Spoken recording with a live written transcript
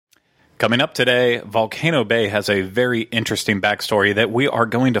Coming up today, Volcano Bay has a very interesting backstory that we are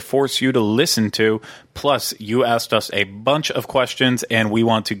going to force you to listen to. Plus, you asked us a bunch of questions, and we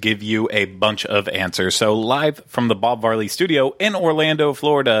want to give you a bunch of answers. So, live from the Bob Varley studio in Orlando,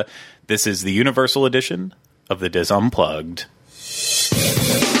 Florida, this is the Universal edition of the Diz Unplugged.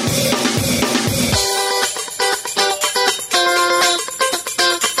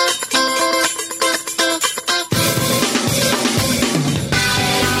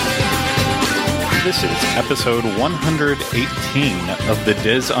 This is episode 118 of the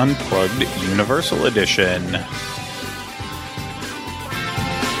Diz Unplugged Universal Edition.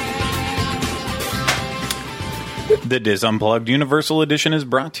 The Diz Unplugged Universal Edition is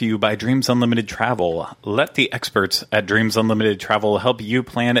brought to you by Dreams Unlimited Travel. Let the experts at Dreams Unlimited Travel help you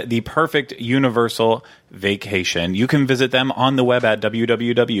plan the perfect universal vacation. You can visit them on the web at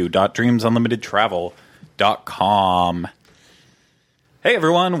www.dreamsunlimitedtravel.com. Hey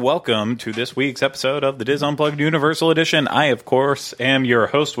everyone, welcome to this week's episode of the Diz Unplugged Universal Edition. I, of course, am your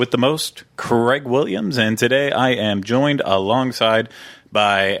host with the most, Craig Williams, and today I am joined alongside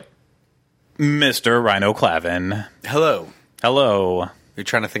by Mr. Rhino Clavin. Hello. Hello. You're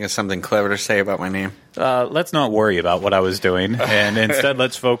trying to think of something clever to say about my name? Let's not worry about what I was doing, and instead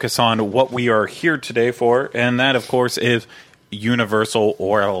let's focus on what we are here today for, and that, of course, is Universal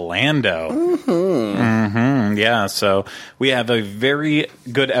Orlando. Yeah, so we have a very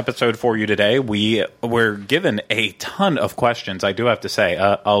good episode for you today. We were given a ton of questions, I do have to say,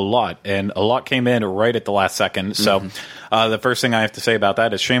 a lot, and a lot came in right at the last second. So the first thing I have to say about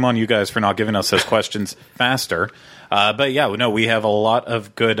that is shame on you guys for not giving us those questions faster. But yeah, no, we have a lot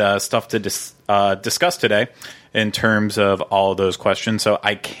of good stuff to discuss today in terms of all of those questions, so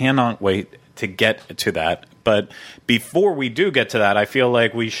I cannot wait to get to that. But before we do get to that, I feel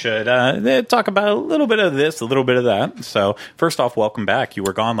like we should talk about a little bit of this, a little bit of that. So first off, welcome back. You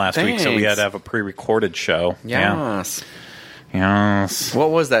were gone last week, so we had to have a pre-recorded show. Yes. Yeah. Yes. What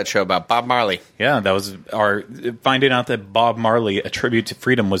was that show about? Bob Marley. Yeah, that was our finding out that Bob Marley, A Tribute to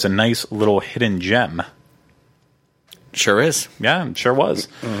Freedom, was a nice little hidden gem. Sure is. Yeah, it sure was.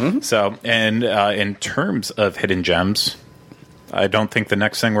 So, and in terms of hidden gems, I don't think the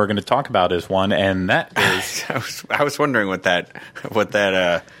next thing we're going to talk about is one, and that is... I was wondering what that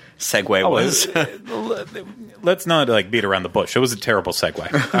segue was. Let's not beat around the bush. It was a terrible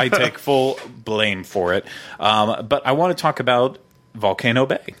segue. I take full blame for it. But I want to talk about Volcano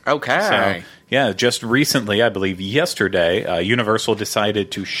Bay. Okay. So, yeah, just recently, I believe yesterday, Universal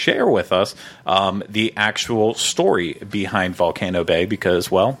decided to share with us the actual story behind Volcano Bay because,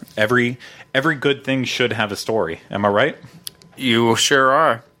 well, every good thing should have a story. Am I right? You sure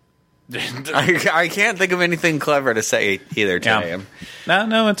are. I can't think of anything clever to say either today. Yeah.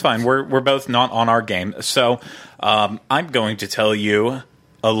 No, it's fine. We're both not on our game. So I'm going to tell you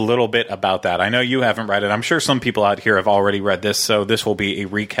a little bit about that. I know you haven't read it. I'm sure some people out here have already read this, so this will be a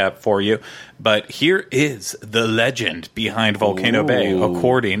recap for you. But here is the legend behind Volcano Bay,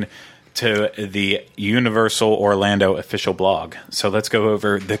 according to the Universal Orlando official blog. So let's go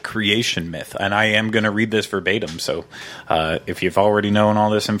over the creation myth. And I am going to read this verbatim. So if you've already known all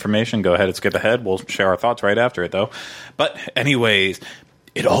this information, go ahead and skip ahead. We'll share our thoughts right after it, though. But anyways,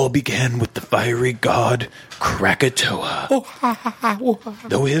 it all began with the fiery god Krakatoa.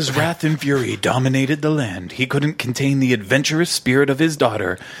 Though his wrath and fury dominated the land, he couldn't contain the adventurous spirit of his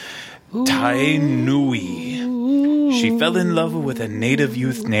daughter, Tainui. She fell in love with a native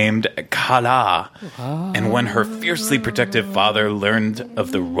youth named Kala, and when her fiercely protective father learned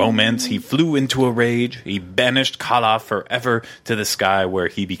of the romance, he flew into a rage. He banished Kala forever to the sky, where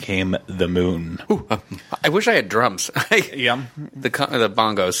he became the moon. I wish I had drums. Yeah, the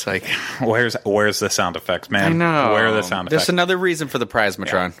bongos. Where's the sound effects, man? I know. Where are the sound effects? There's another reason for the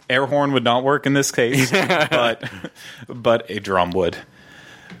Prizmatron. Yeah. Air horn would not work in this case, but a drum would.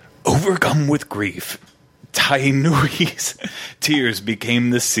 Overcome with grief, Tainui's tears became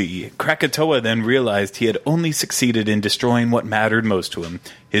the sea. Krakatoa then realized he had only succeeded in destroying what mattered most to him,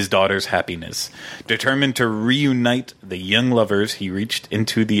 his daughter's happiness. Determined to reunite the young lovers, he reached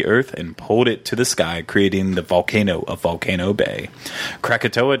into the earth and pulled it to the sky, creating the volcano of Volcano Bay.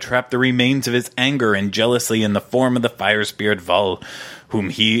 Krakatoa trapped the remains of his anger and jealousy in the form of the fire spirit Vol, whom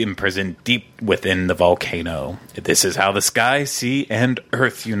he imprisoned deep within the volcano. This is how the sky, sea, and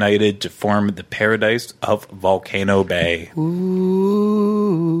earth united to form the paradise of Volcano Bay.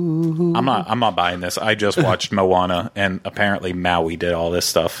 Ooh. I'm not buying this. I just watched Moana, and apparently Maui did all this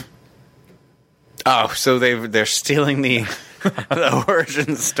stuff. Oh, so they're stealing the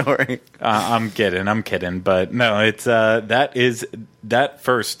origin story. I'm kidding, but no, it's that is that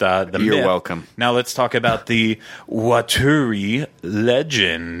first, the You're myth. welcome. Now let's talk about the Waturi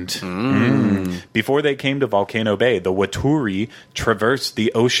legend. Before they came to Volcano Bay, the Waturi traversed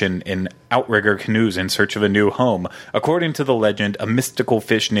the ocean in outrigger canoes in search of a new home. According to the legend, a mystical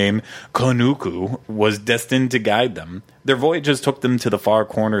fish named Konuku was destined to guide them. Their voyages took them to the far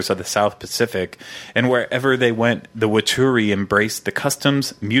corners of the South Pacific, and wherever they went, the Waturi embraced the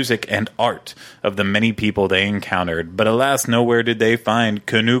customs, music, and art of the many people they encountered. But alas, nowhere did they find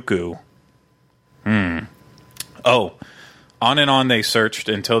Konuku. Oh, on and on they searched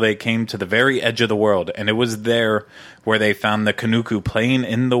until they came to the very edge of the world, and it was there where they found the Konuku playing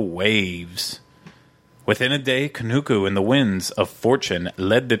in the waves. Within a day, Konuku and the winds of fortune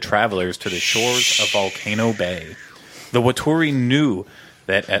led the travelers to the shores of Volcano Bay. The Waturi knew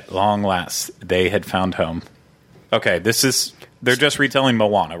that at long last they had found home. Okay, they're just retelling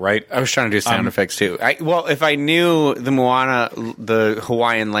Moana, right? I was trying to do sound effects too. Well, if I knew the Moana, the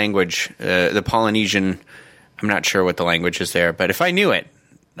Hawaiian language, the Polynesian, I'm not sure what the language is there, but if I knew it,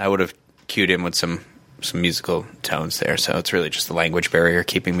 I would have cued in with some musical tones there. So it's really just the language barrier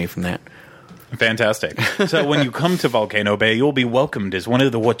keeping me from that. Fantastic. So when you come to Volcano Bay, you'll be welcomed as one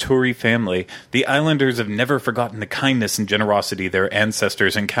of the Waturi family. The islanders have never forgotten the kindness and generosity their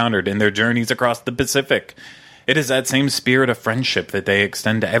ancestors encountered in their journeys across the Pacific. It is that same spirit of friendship that they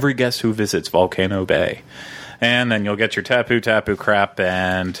extend to every guest who visits Volcano Bay. And then you'll get your tapu crap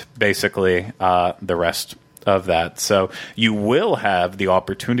and basically the rest of that. So you will have the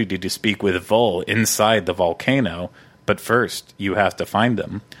opportunity to speak with Vol inside the volcano, but first you have to find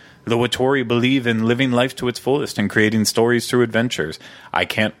them. The Waturi believe in living life to its fullest and creating stories through adventures.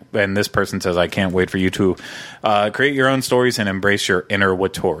 And this person says, I can't wait for you to create your own stories and embrace your inner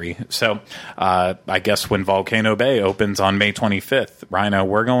Waturi. So I guess when Volcano Bay opens on May 25th, Rhino,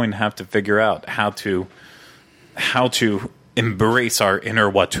 we're going to have to figure out how to embrace our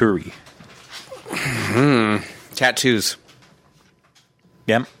inner Waturi. Tattoos.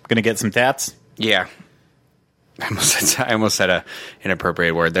 Yep, gonna get some tats? Yeah. I almost said an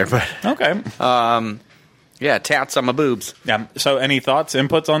inappropriate word there, but Okay. yeah, tats on my boobs. Yeah. So any thoughts,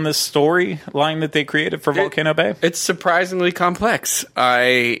 inputs on this storyline that they created for Volcano Bay? It's surprisingly complex.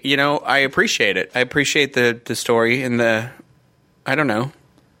 I appreciate it. I appreciate the story and I don't know.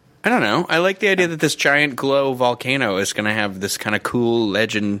 I like the idea that this giant glow volcano is going to have this kind of cool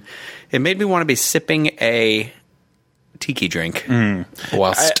legend. It made me want to be sipping a tiki drink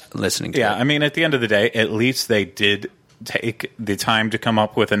whilst listening to it. Yeah, I mean, at the end of the day, at least they did take the time to come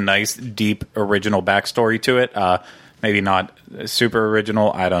up with a nice, deep, original backstory to it. Maybe not super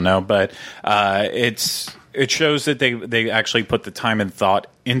original, I don't know, but it shows that they actually put the time and thought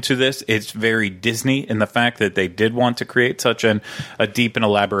into this. It's very Disney in the fact that they did want to create such a deep and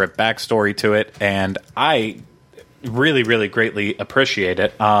elaborate backstory to it, and I really, really greatly appreciate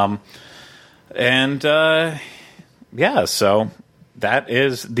it. Yeah, so that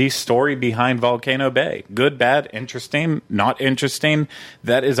is the story behind Volcano Bay. Good, bad, interesting, not interesting.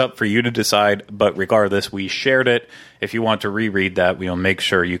 That is up for you to decide. But regardless, we shared it. If you want to reread that, we will make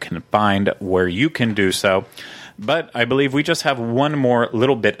sure you can find where you can do so. But I believe we just have one more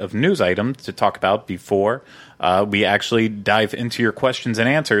little bit of news item to talk about before we actually dive into your questions and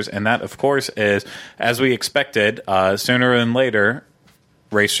answers. And that, of course, is, as we expected, sooner than later,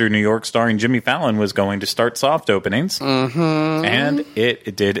 Race Through New York starring Jimmy Fallon was going to start soft openings, and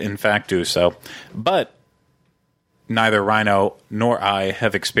it did in fact do so. But neither Rhino nor I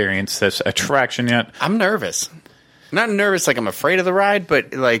have experienced this attraction yet. I'm nervous. Not nervous like I'm afraid of the ride,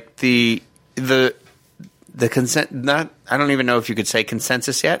 but like the consent. I don't even know if you could say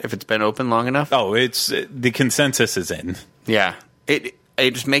consensus yet, if it's been open long enough. Oh, it's the consensus is in. Yeah,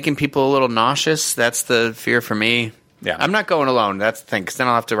 it's making people a little nauseous. That's the fear for me. Yeah, I'm not going alone. That's the thing, because then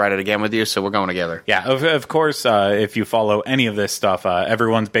I'll have to ride it again with you, so we're going together. Yeah, of course, if you follow any of this stuff,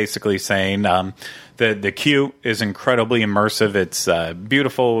 everyone's basically saying the queue is incredibly immersive. It's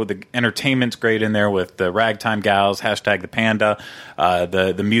beautiful. The entertainment's great in there with the Ragtime Gals, #the Panda.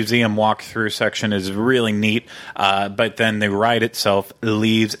 The museum walkthrough section is really neat, but then the ride itself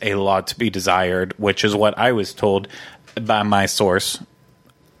leaves a lot to be desired, which is what I was told by my source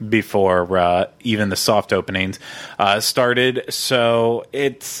before even the soft openings started. So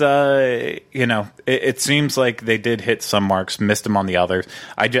it's it seems like they did hit some marks, missed them on the others.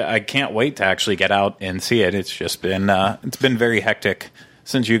 I can't wait to actually get out and see it. It's just been very hectic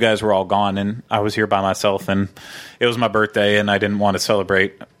since you guys were all gone and I was here by myself, and it was my birthday and I didn't want to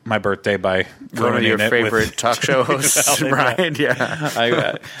celebrate my birthday by One of your ruining it favorite with talk show hosts, Fallon, right?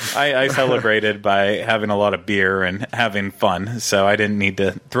 Yeah. I celebrated by having a lot of beer and having fun, so I didn't need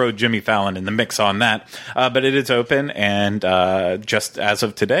to throw Jimmy Fallon in the mix on that. But it is open, and just as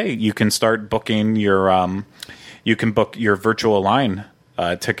of today, you can start booking your you can book your virtual line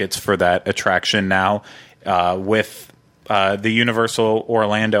tickets for that attraction now with the Universal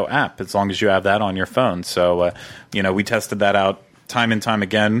Orlando app, as long as you have that on your phone. So, we tested that out time and time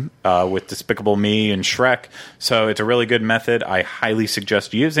again with Despicable Me and Shrek. So it's a really good method. I highly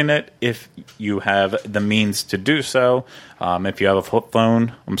suggest using it if you have the means to do so. If you have a flip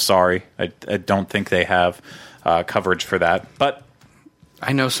phone, I'm sorry. I don't think they have coverage for that. But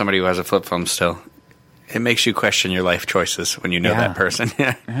I know somebody who has a flip phone still. It makes you question your life choices when you know that person.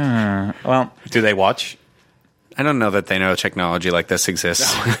 Well, do they watch? I don't know that they know technology like this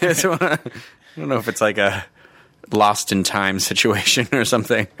exists. I don't know if it's like a lost in time situation or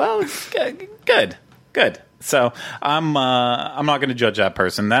something. Well, good. So I'm not going to judge that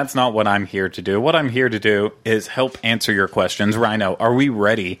person. That's not what I'm here to do. What I'm here to do is help answer your questions. Rhino, are we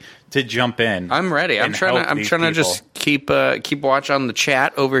ready to jump in? I'm ready. I'm trying to just keep watch on the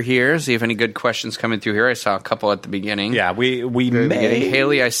chat over here. See if any good questions coming through here. I saw a couple at the beginning. Yeah, we may.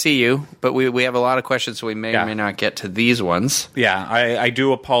 Haley, I see you, but we have a lot at so we may or may not get to these ones. Yeah, I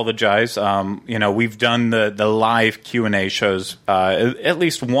do apologize. We've done the live Q&A shows at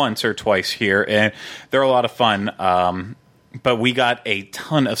least once or twice here, and they're a lot of fun. But we got a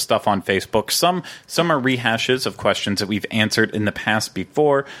ton of stuff on Facebook. Some are rehashes of questions that we've answered in the past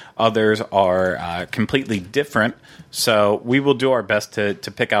before. Others are completely different. So we will do our best to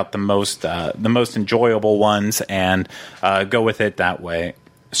pick out the most enjoyable ones and go with it that way.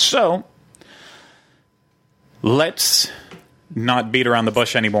 So let's not beat around the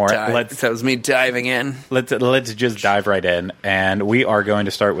bush anymore. That was me diving in. Let's just dive right in, and we are going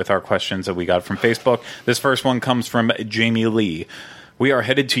to start with our questions that we got from Facebook. This first one comes from Jamie Lee. We are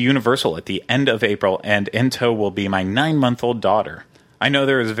headed to Universal at the end of April, and in tow will be my 9-month-old daughter. I know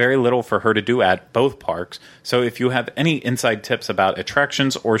there is very little for her to do at both parks, so if you have any inside tips about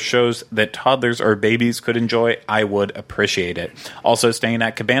attractions or shows that toddlers or babies could enjoy, I would appreciate it. Also, staying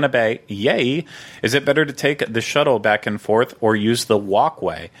at Cabana Bay, yay! Is it better to take the shuttle back and forth or use the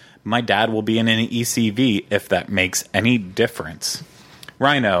walkway? My dad will be in an ECV if that makes any difference.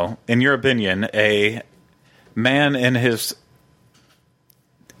 Rhino, in your opinion, a man in his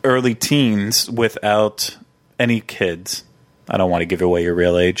early teens without any kids. I don't want to give away your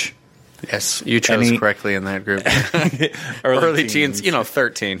real age. Yes, you chose correctly in that group. Early teens,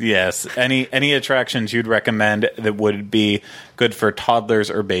 13. Yes. Any attractions you'd recommend that would be good for toddlers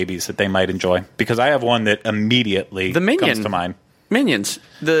or babies that they might enjoy? Because I have one that immediately comes to mind. Minions.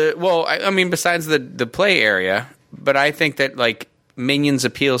 Besides the play area, but I think that Minions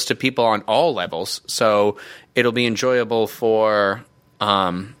appeals to people on all levels, so it'll be enjoyable for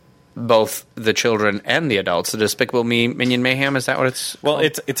both the children and the adults. The Despicable Me Minion Mayhem, is that what it's called?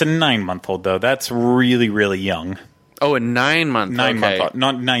 Well, it's a 9-month-old, though. That's really, really young. Oh, a 9-month-old. 9-month-old.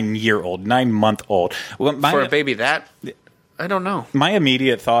 Not 9-year-old. 9-month-old. Well, for a baby that... I don't know. My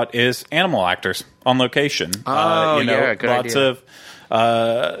immediate thought is animal actors on location. Oh, good lots idea.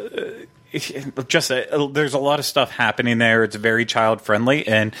 Of... there's a lot of stuff happening there. It's very child-friendly,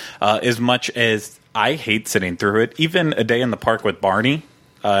 and as much as I hate sitting through it, even A Day in the Park with Barney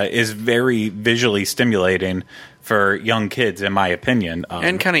is very visually stimulating for young kids, in my opinion.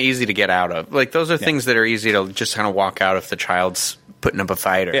 And kind of easy to get out of. Those are things that are easy to just kind of walk out if the child's putting up a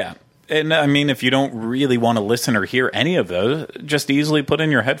fight. Yeah. And, if you don't really want to listen or hear any of those, just easily put in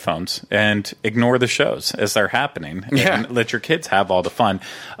your headphones and ignore the shows as they're happening. And let your kids have all the fun.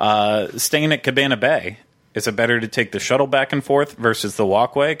 Staying at Cabana Bay, is it better to take the shuttle back and forth versus the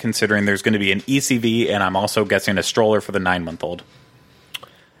walkway, considering there's going to be an ECV and I'm also guessing a stroller for the 9-month-old?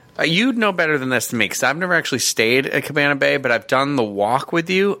 You'd know better than this to me, because I've never actually stayed at Cabana Bay, but I've done the walk with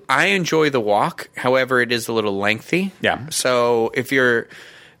you. I enjoy the walk. However, it is a little lengthy. Yeah. So if you're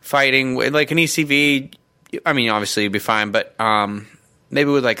fighting with an ECV, obviously you'd be fine, but maybe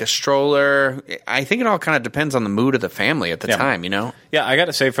with a stroller, I think it all kind of depends on the mood of the family at the time, Yeah, I got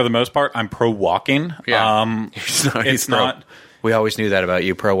to say, for the most part, I'm pro walking. Yeah. It's not... We always knew that about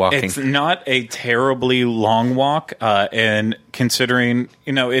you, pro walking. It's not a terribly long walk, and considering,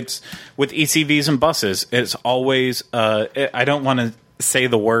 it's with ECVs and buses, it's always, I don't want to say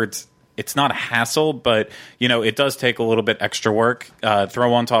the words, it's not a hassle, but, it does take a little bit extra work.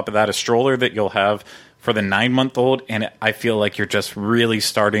 Throw on top of that a stroller that you'll have for the 9-month-old, and I feel like you're just really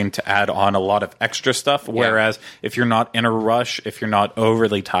starting to add on a lot of extra stuff, whereas if you're not in a rush, if you're not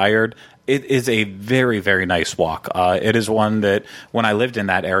overly tired, it is a very, very nice walk. It is one that when I lived in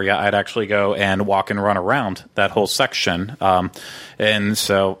that area, I'd actually go and walk and run around that whole section. And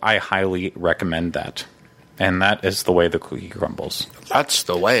so I highly recommend that. And that is the way the cookie crumbles. That's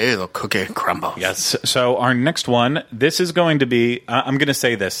the way the cookie crumbles. Yes. So our next one, this is going to be, I'm going to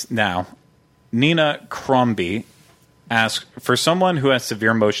say this now. Nina Crombie asks, for someone who has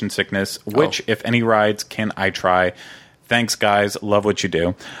severe motion sickness, which, if any, rides can I try? Thanks, guys. Love what you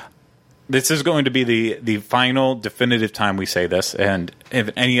do. This is going to be the final definitive time we say this. And if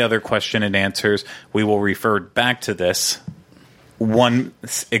any other question and answers, we will refer back to this one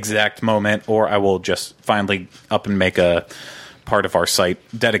exact moment, or I will just finally up and make a part of our site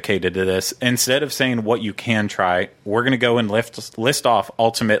dedicated to this. Instead of saying what you can try, we're going to go and list off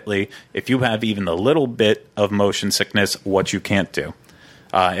ultimately, if you have even a little bit of motion sickness, what you can't do.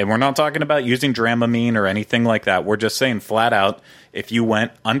 And we're not talking about using Dramamine or anything like that. We're just saying flat out, if you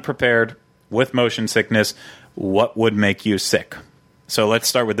went unprepared with motion sickness, what would make you sick? So let's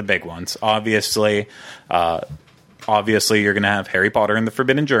start with the big ones. Obviously, you're going to have Harry Potter and the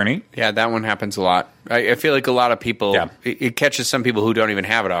Forbidden Journey. Yeah, that one happens a lot. I feel like a lot of people, it catches some people who don't even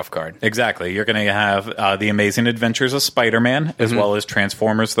have it off guard. Exactly. You're going to have The Amazing Adventures of Spider-Man, as well as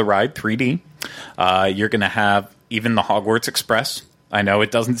Transformers The Ride 3D. You're going to have even the Hogwarts Express. I know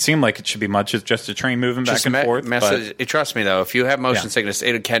it doesn't seem like it should be much. It's just a train moving back and forth. Trust me, though, if you have motion sickness,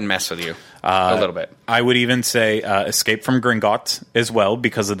 it can mess with you a little bit. I would even say Escape from Gringotts as well,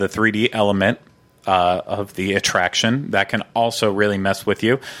 because of the 3D element of the attraction. That can also really mess with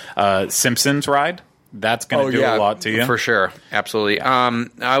you. Simpsons Ride, that's going to do a lot to you. For sure. Absolutely.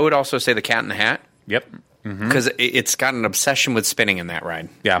 I would also say the Cat in the Hat. Yep. Because it's got an obsession with spinning in that ride.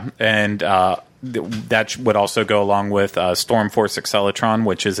 Yeah, and that would also go along with Storm Force Accelatron,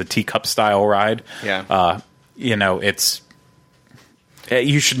 which is a teacup-style ride. Yeah. It's...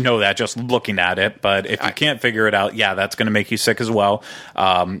 You should know that just looking at it, but if you can't figure it out, that's going to make you sick as well.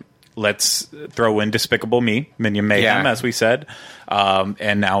 Let's throw in Despicable Me, Minion Mayhem, as we said.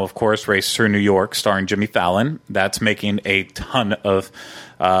 And now, of course, Race Through New York, starring Jimmy Fallon. That's making a ton of...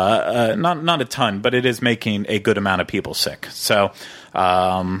 not a ton, but it is making a good amount of people sick. So,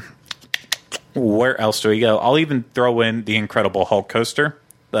 where else do we go? I'll even throw in the Incredible Hulk Coaster.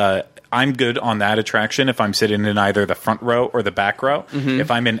 I'm good on that attraction if I'm sitting in either the front row or the back row.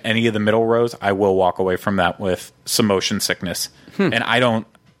 If I'm in any of the middle rows, I will walk away from that with some motion sickness. And I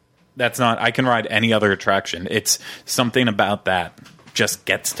can ride any other attraction. It's something about that just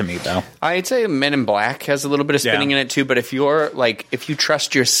gets to me, though. I'd say Men in Black has a little bit of spinning in it too, but if you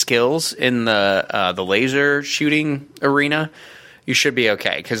trust your skills in the laser shooting arena, you should be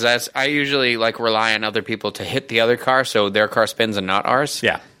okay. Because I usually rely on other people to hit the other car, so their car spins and not ours.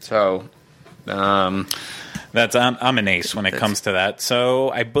 Yeah. So, I'm an ace when it comes to that.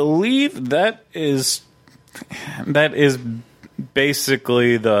 So I believe that is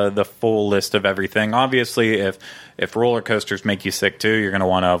basically the full list of everything. Obviously, if roller coasters make you sick too, you're going to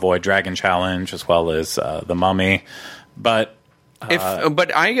want to avoid Dragon Challenge as well as the Mummy. But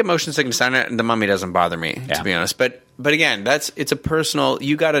but I get motion sickness on it, and the Mummy doesn't bother me, to be honest. But again, it's a personal.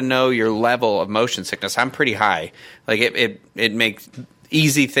 You got to know your level of motion sickness. I'm pretty high. It makes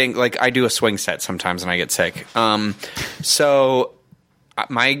easy thing. I do a swing set sometimes, and I get sick. So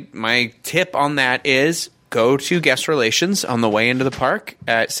my tip on that is, go to guest relations on the way into the park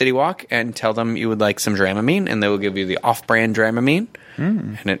at City Walk and tell them you would like some Dramamine, and they will give you the off-brand Dramamine.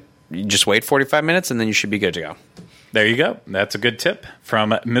 And you just wait 45 minutes, and then you should be good to go. There you go. That's a good tip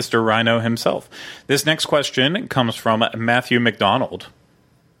from Mr. Rhino himself. This next question comes from Matthew McDonald.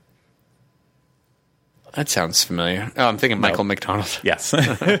 That sounds familiar. Oh, I'm thinking Michael McDonald. Yes.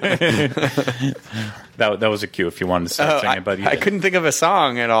 that was a cue if you wanted to start singing, but I couldn't think of a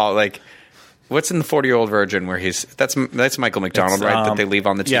song at all. What's in the 40-Year-Old Virgin where that's Michael McDonald, right? That they leave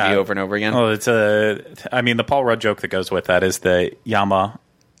on the TV over and over again. Oh, the Paul Rudd joke that goes with that is the Yama.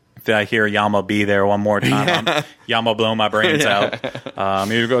 If I hear Yama be there one more time, Yama blow my brains out.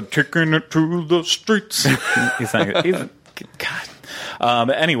 You go taking it to the streets.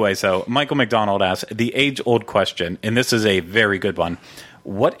 God. Anyway, so Michael McDonald asks the age-old question, and this is a very good one.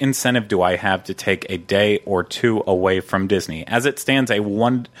 What incentive do I have to take a day or two away from Disney? As it stands, a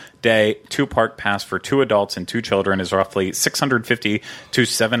one-day, two-park pass for 2 adults and 2 children is roughly $650 to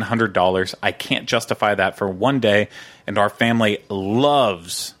 $700. I can't justify that for one day, and our family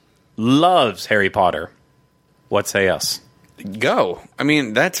loves Harry Potter. What say us? Go. I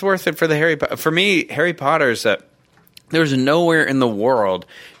mean, that's worth it for the Harry Potter. For me, Harry Potter's there's nowhere in the world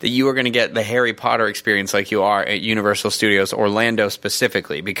that you are going to get the Harry Potter experience like you are at Universal Studios Orlando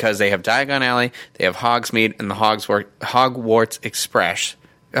specifically, because they have Diagon Alley, they have Hogsmeade, and the Hogwarts Express.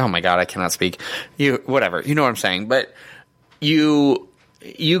 oh my God, I cannot speak. Whatever, you know what I'm saying. But you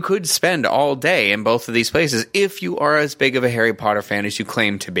could spend all day in both of these places if you are as big of a Harry Potter fan as you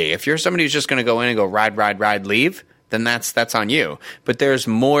claim to be. If you're somebody who's just going to go in and go ride, leave, then that's on you. But there's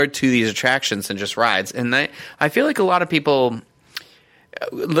more to these attractions than just rides. And I feel like a lot of people,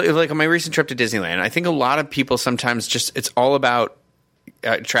 like on my recent trip to Disneyland, I think a lot of people sometimes just, it's all about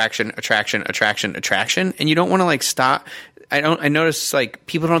attraction, and you don't want to like stop. I notice like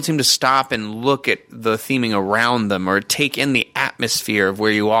people don't seem to stop and look at the theming around them or take in the atmosphere of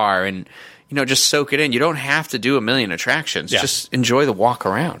where you are and, you know, just soak it in. You don't have to do a million attractions. Yeah. Just enjoy the walk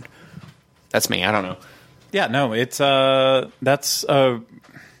around. That's me. I don't know. Yeah, no, it's you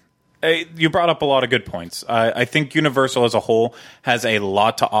brought up a lot of good points. I think Universal as a whole has a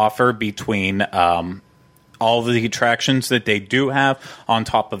lot to offer between all the attractions that they do have, on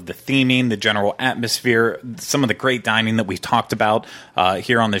top of the theming, the general atmosphere, some of the great dining that we've talked about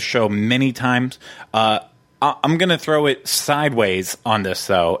here on the show many times. I'm going to throw it sideways on this,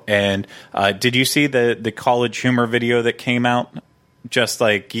 though. And did you see the College Humor video that came out just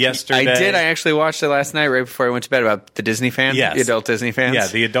like yesterday? I did. I actually watched it last night right before I went to bed about the Disney fans, yes. The adult Disney fans. Yeah,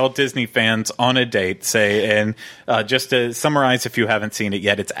 the adult Disney fans on a date say, and just to summarize, if you haven't seen it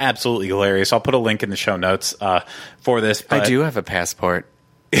yet, it's absolutely hilarious. I'll put a link in the show notes for this. I do have a passport.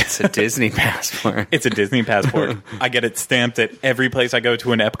 It's a Disney passport. It's a Disney passport. I get it stamped at every place I go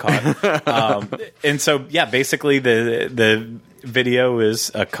to in Epcot. And so, yeah, basically the video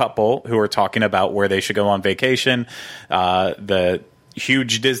is a couple who are talking about where they should go on vacation. The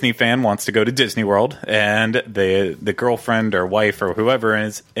huge Disney fan wants to go to Disney World, and the girlfriend or wife or whoever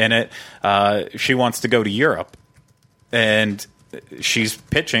is in it, she wants to go to Europe. And she's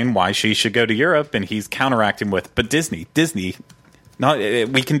pitching why she should go to Europe, and he's counteracting with, but Disney. No,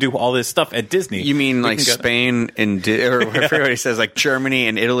 we can do all this stuff at Disney. You mean like Spain and or everybody says like Germany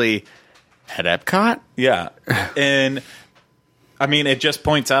and Italy at Epcot? Yeah. And I mean, it just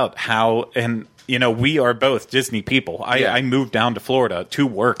points out how, and you know, we are both Disney people. I moved down to Florida to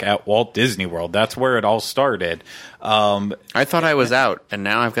work at Walt Disney World. That's where it all started. I thought I was out, and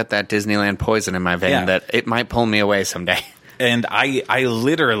now I've got that Disneyland poison in my vein that it might pull me away someday. And I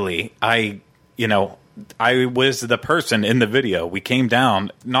literally, you know, I was the person in the video. We came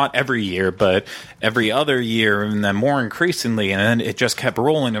down, not every year, but every other year, and then more increasingly, and then it just kept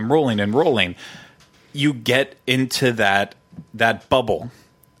rolling and rolling and rolling. You get into that bubble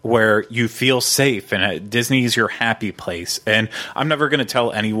where you feel safe, and Disney's your happy place. And I'm never going to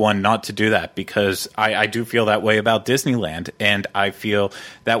tell anyone not to do that, because I do feel that way about Disneyland, and I feel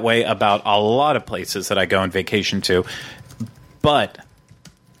that way about a lot of places that I go on vacation to. But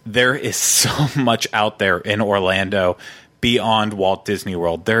there is so much out there in Orlando beyond Walt Disney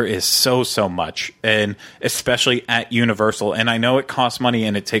World. There is so much, and especially at Universal. And I know it costs money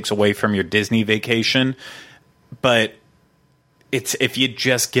and it takes away from your Disney vacation, but it's, if you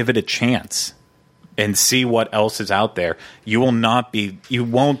just give it a chance and see what else is out there, you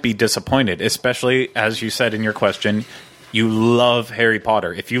won't be disappointed. Especially, as you said in your question, you love Harry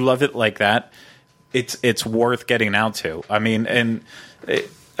Potter. If you love it like that, it's worth getting out to. I mean, and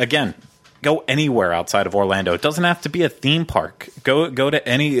again, go anywhere outside of Orlando. It doesn't have to be a theme park. Go to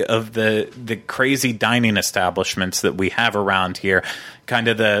any of the crazy dining establishments that we have around here. Kind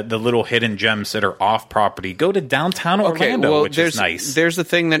of the little hidden gems that are off property. Go to downtown Orlando, which is nice. There's the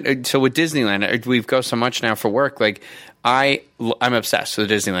thing that, so with Disneyland, we go so much now for work. Like I'm obsessed with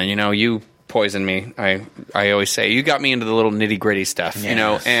Disneyland. You know, you poisoned me. I always say you got me into the little nitty gritty stuff. Yes. You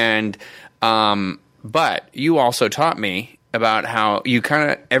know, and but you also taught me about how you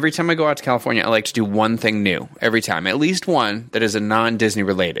kind of, every time I go out to California, I like to do one thing new every time, at least one that is a non-Disney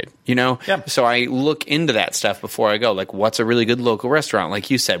related, you know? Yep. So I look into that stuff before I go, like what's a really good local restaurant?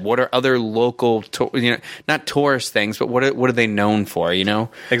 Like you said, what are other local, not tourist things, but what are they known for, you know?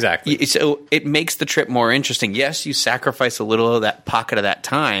 Exactly. So it makes the trip more interesting. Yes, you sacrifice a little of that pocket of that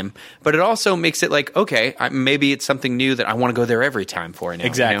time, but it also makes it like, okay, maybe it's something new that I want to go there every time for now.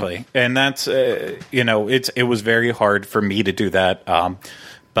 Exactly. You know? And that's, it was very hard for me to do that,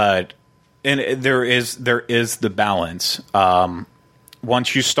 but there is the balance.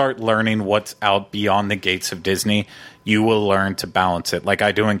 Once you start learning what's out beyond the gates of Disney, you will learn to balance it, like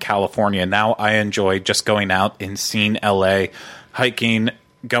I do in California. Now I enjoy just going out and seeing LA, hiking,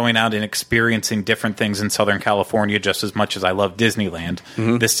 going out and experiencing different things in Southern California just as much as I love Disneyland.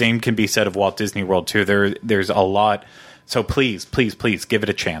 Mm-hmm. The same can be said of Walt Disney World too. There's a lot. So please give it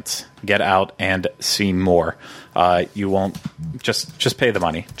a chance. Get out and see more. You won't just pay the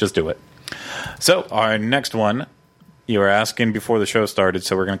money. Just do it. So our next one, you were asking before the show started,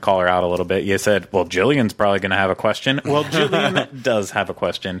 so we're going to call her out a little bit. You said, well, Jillian's probably going to have a question. Well, Jillian does have a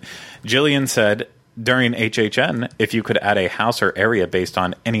question. Jillian said, during HHN, if you could add a house or area based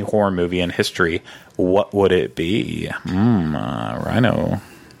on any horror movie in history, what would it be? Rhino.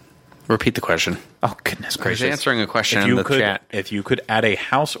 Repeat the question. Oh, goodness gracious. I was answering a question in the chat. If you could add a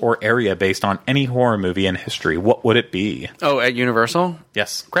house or area based on any horror movie in history, what would it be? Oh, at Universal?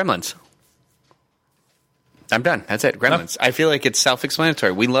 Yes. Gremlins. I'm done. That's it. Gremlins. I feel like it's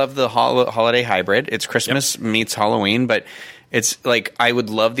self-explanatory. We love the holiday hybrid. It's Christmas meets Halloween, but it's like I would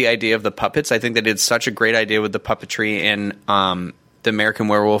love the idea of the puppets. I think they did such a great idea with the puppetry in The American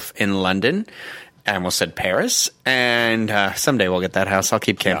Werewolf in London. I almost said Paris. And someday we'll get that house. I'll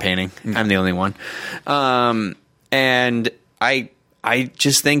keep campaigning. Yeah. I'm the only one. And I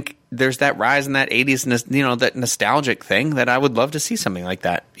just think there's that rise in that 80s, that nostalgic thing that I would love to see something like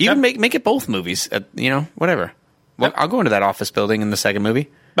that. Even make it both movies, whatever. Well, I'll go into that office building in the second movie.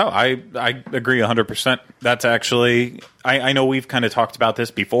 No, I agree 100%. That's actually, I know we've kind of talked about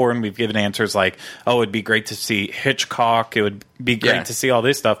this before, and we've given answers like, oh, it'd be great to see Hitchcock. It would be great to see all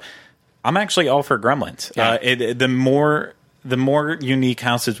this stuff. I'm actually all for Gremlins. Yeah. The more unique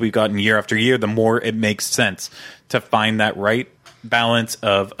houses we've gotten year after year, the more it makes sense to find that right balance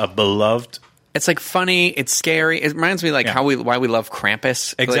of a beloved. It's like funny, it's scary. It reminds me why we love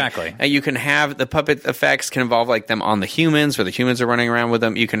Krampus. Exactly. Like, you can have the puppet effects can involve like them on the humans, where the humans are running around with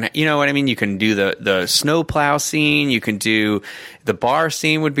them. You can, you know what I mean? You can do the snowplow scene. You can do the bar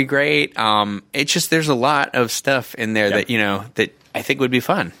scene would be great. It's just there's a lot of stuff in there that I think would be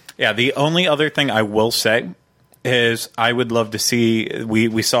fun. Yeah. The only other thing I will say is I would love to see.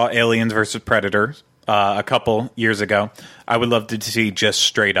 We saw Aliens versus Predators a couple years ago. I would love to see just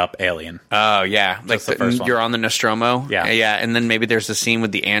straight up Alien. Oh yeah, like the first one. You're on the Nostromo. Yeah, and then maybe there's a scene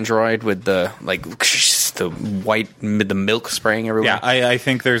with the android with the the milk spraying everywhere. Yeah, I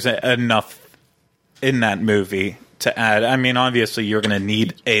think there's enough in that movie to add. I mean, obviously you're going to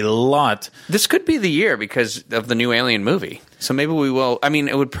need a lot. This could be the year because of the new Alien movie. So maybe we will. I mean,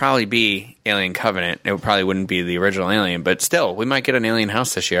 it would probably be Alien Covenant. It probably wouldn't be the original Alien, but still, we might get an Alien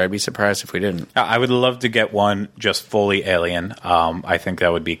house this year. I'd be surprised if we didn't. I would love to get one just fully Alien. I think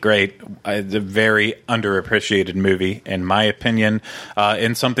that would be great. It's a very underappreciated movie, in my opinion,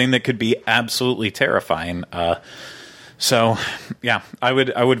 and something that could be absolutely terrifying. So, yeah, I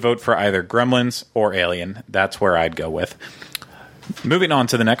would vote for either Gremlins or Alien. That's where I'd go with. Moving on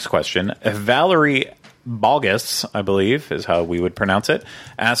to the next question. Valerie Balgus, I believe, is how we would pronounce it,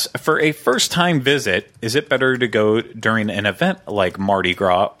 asks, for a first-time visit, is it better to go during an event like Mardi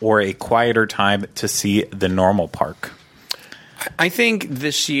Gras or a quieter time to see the normal park? I think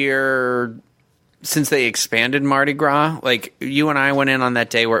this year, since they expanded Mardi Gras, like you and I went in on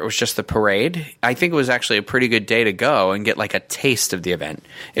that day where it was just the parade, I think it was actually a pretty good day to go and get like a taste of the event,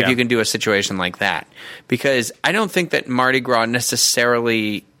 if you can do a situation like that. Because I don't think that Mardi Gras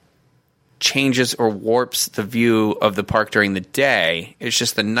necessarily changes or warps the view of the park during the day. It's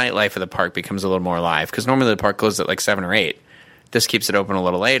just the nightlife of the park becomes a little more alive, because normally the park closes at like 7 or 8. This keeps it open a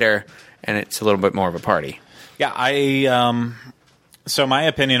little later, and it's a little bit more of a party. Yeah, so my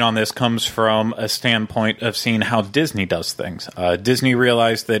opinion on this comes from a standpoint of seeing how Disney does things. Disney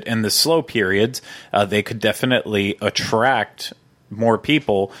realized that in the slow periods, they could definitely attract more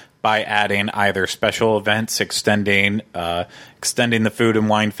people by adding either special events, extending the Food and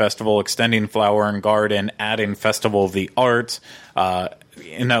Wine Festival, extending Flower and Garden, adding Festival of the Arts.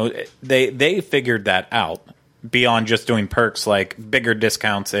 They figured that out beyond just doing perks like bigger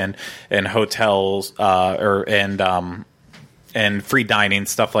discounts in hotels and free dining,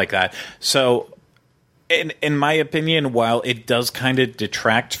 stuff like that. So in my opinion, while it does kind of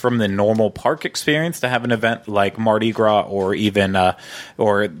detract from the normal park experience to have an event like Mardi Gras or even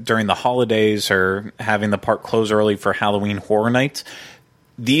or during the holidays or having the park close early for Halloween Horror Nights,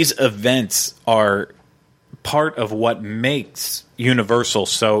 these events are part of what makes Universal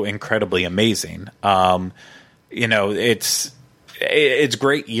so incredibly amazing. It's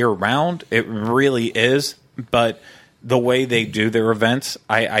great year round. It really is, but the way they do their events,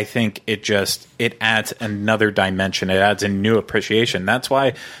 I think it adds another dimension. It adds a new appreciation. That's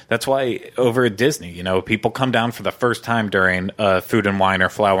why over at Disney, people come down for the first time during Food and Wine or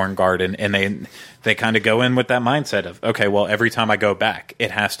Flower and Garden, and they kind of go in with that mindset of, okay, well, every time I go back,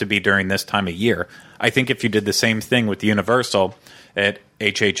 it has to be during this time of year. I think if you did the same thing with Universal at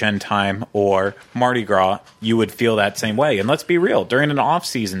HHN time or Mardi Gras, you would feel that same way. And let's be real, during an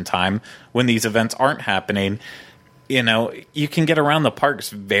off-season time when these events aren't happening, you can get around the parks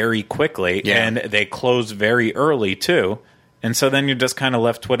very quickly, and they close very early too. And so then you're just kind of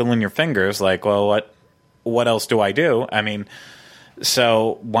left twiddling your fingers like, well, what else do I do? I mean,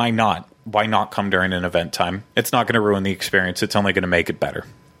 so why not? Why not come during an event time? It's not going to ruin the experience. It's only going to make it better.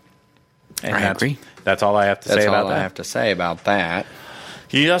 And I agree. That's all I have to say about that. That's all I have to say about that.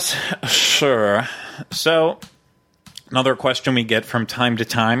 Yes, sure. So, another question we get from time to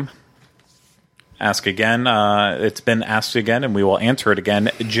time. Ask again. It's been asked again, and we will answer it again.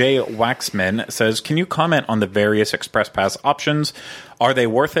 Jay Waxman says, can you comment on the various Express Pass options? Are they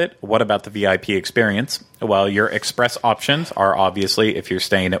worth it? What about the VIP experience? Well, your Express options are obviously if you're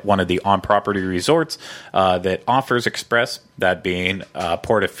staying at one of the on-property resorts that offers Express, that being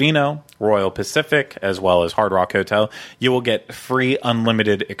Portofino, Royal Pacific, as well as Hard Rock Hotel, you will get free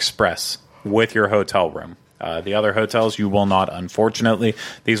unlimited Express with your hotel room. The other hotels you will not, unfortunately.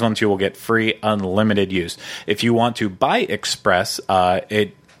 These ones you will get free, unlimited use. If you want to buy Express,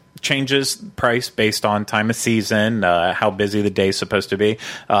 it changes price based on time of season, how busy the day is supposed to be.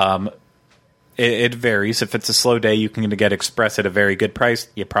 It varies. If it's a slow day, you can get Express at a very good price.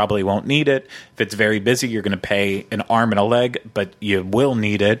 You probably won't need it. If it's very busy, you're going to pay an arm and a leg, but you will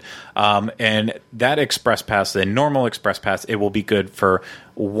need it. And that Express Pass, the normal Express Pass, it will be good for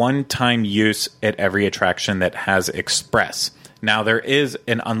one-time use at every attraction that has Express. Now, there is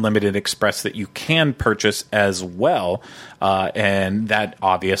an unlimited Express that you can purchase as well, and that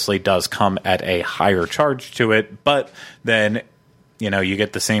obviously does come at a higher charge to it, but then you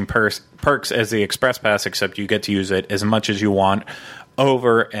get the same perks as the Express Pass, except you get to use it as much as you want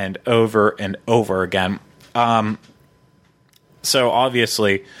over and over and over again. So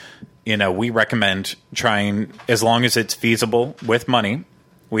obviously, we recommend trying, as long as it's feasible with money,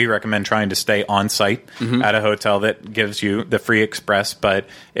 we recommend trying to stay on site at a hotel that gives you the free Express. But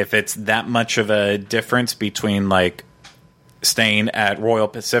if it's that much of a difference between like staying at Royal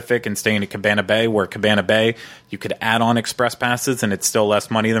Pacific and staying at Cabana Bay, where Cabana Bay, you could add on Express Passes and it's still less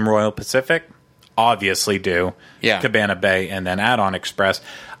money than Royal Pacific, obviously do Cabana Bay and then add on Express.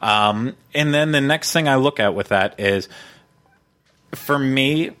 And then the next thing I look at with that is, for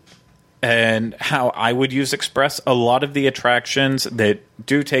me and how I would use Express, a lot of the attractions that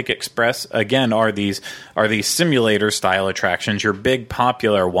do take Express, again, are these simulator-style attractions, your big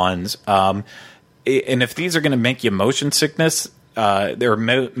popular ones. And if these are going to make you motion sickness, or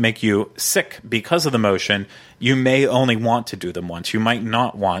make you sick because of the motion, you may only want to do them once. You might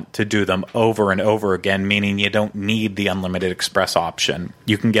not want to do them over and over again, meaning you don't need the unlimited Express option.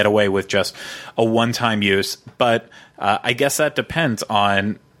 You can get away with just a one-time use, but I guess that depends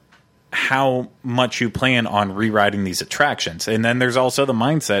on how much you plan on rewriting these attractions. And then there's also the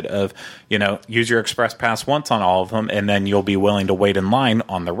mindset of, use your Express Pass once on all of them, and then you'll be willing to wait in line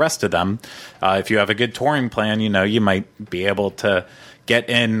on the rest of them. If you have a good touring plan, you might be able to get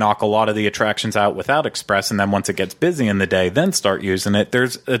in, knock a lot of the attractions out without Express, and then once it gets busy in the day, then start using it.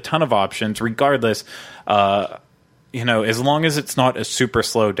 There's a ton of options, regardless. As long as it's not a super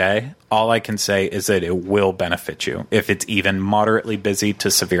slow day, all I can say is that it will benefit you if it's even moderately busy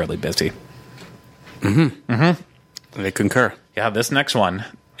to severely busy. I concur. Yeah, this next one.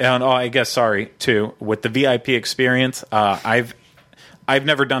 And with the VIP experience, I've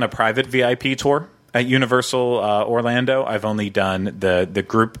never done a private VIP tour at Universal Orlando. I've only done the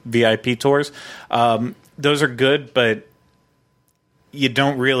group VIP tours. Those are good, but you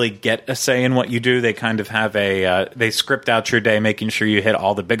don't really get a say in what you do. They kind of have they script out your day, making sure you hit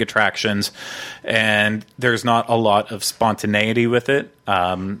all the big attractions, and there's not a lot of spontaneity with it.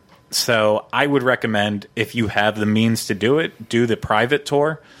 So I would recommend, if you have the means to do it, do the private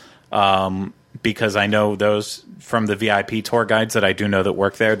tour, because I know those from the VIP tour guides that I do know that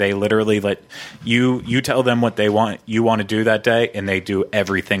work there, they literally let you tell them what you want to do that day, and they do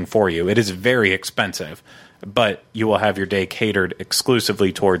everything for you. It is very expensive, but you will have your day catered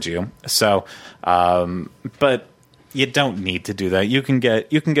exclusively towards you. So, but you don't need to do that. You can get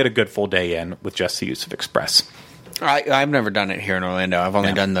a good full day in with just the use of Express. I've never done it here in Orlando. I've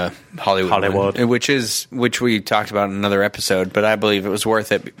only done the Hollywood one, which we talked about in another episode. But I believe it was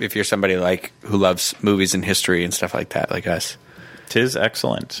worth it if you're somebody who loves movies and history and stuff like that, like us. 'Tis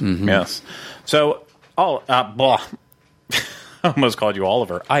excellent. Yes. So, I almost called you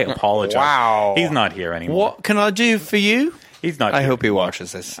Oliver. I apologize. Wow. He's not here anymore. What can I do for you? He's not. I hope he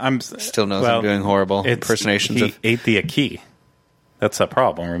watches this. Still knows I'm doing horrible impersonations. He ate the Aki. That's a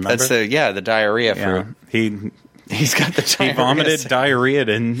problem. Remember? That's the diarrhea fruit. He's got the diarrhea. He vomited diarrhea,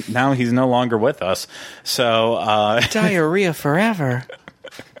 and now he's no longer with us. So diarrhea forever.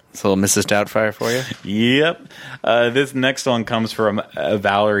 It's a little Mrs. Doubtfire for you. Yep. This next one comes from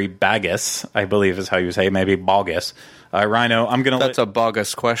Valerie Bagus, I believe is how you say it, maybe Bogus. Rhino, That's a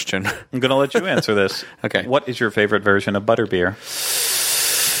bogus question. I'm going to let you answer this. Okay. What is your favorite version of butterbeer?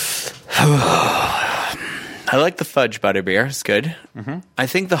 I like the fudge butterbeer. It's good. Mm-hmm. I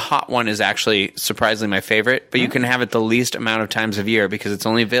think the hot one is actually surprisingly my favorite, but you can have it the least amount of times of year because it's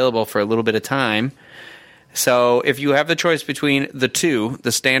only available for a little bit of time. So if you have the choice between the two,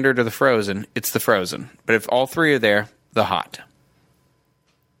 the standard or the frozen, it's the frozen. But if all three are there, the hot.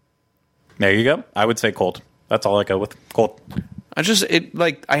 There you go. I would say cold. That's all I go with. Cold.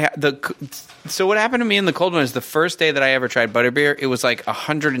 So what happened to me in the cold one is the first day that I ever tried butterbeer, it was like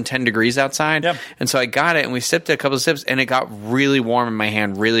 110 degrees outside. Yep. And so I got it and we sipped it a couple of sips and it got really warm in my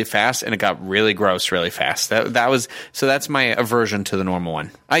hand really fast and it got really gross really fast. So that's my aversion to the normal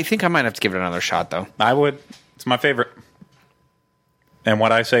one. I think I might have to give it another shot though. I would. It's my favorite. And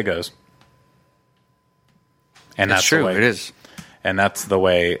what I say goes. And that's true. the way it is. And that's the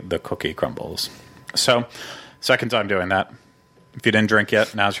way the cookie crumbles. So, second time doing that. If you didn't drink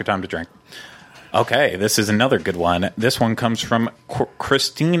yet, now's your time to drink. Okay, this is another good one. This one comes from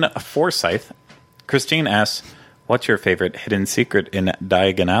Christine Forsyth. Christine asks, what's your favorite hidden secret in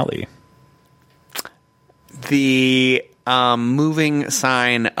Diagon Alley? The moving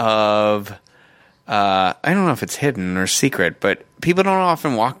sign of, I don't know if it's hidden or secret, but people don't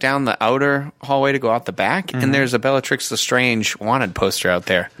often walk down the outer hallway to go out the back, mm-hmm. and there's a Bellatrix Lestrange wanted poster out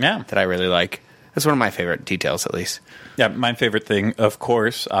there that I really like. That's one of my favorite details, at least. Yeah, my favorite thing, of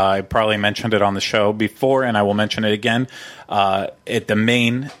course, I probably mentioned it on the show before, and I will mention it again, at the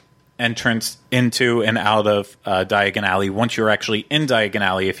main entrance into and out of Diagon Alley. Once you're actually in Diagon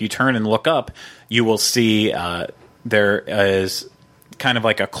Alley, if you turn and look up, you will see there is kind of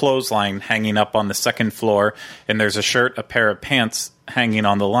like a clothesline hanging up on the second floor, and there's a shirt, a pair of pants hanging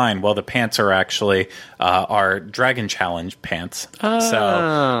on the line. Well, the pants are actually our Dragon Challenge pants. Oh.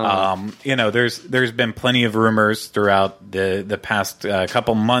 So, there's been plenty of rumors throughout the past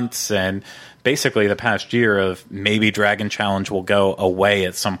couple months and basically the past year of maybe Dragon Challenge will go away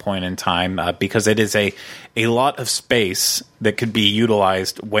at some point in time because it is a lot of space that could be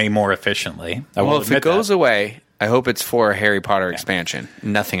utilized way more efficiently. Well, if it goes away, I hope it's for a Harry Potter expansion.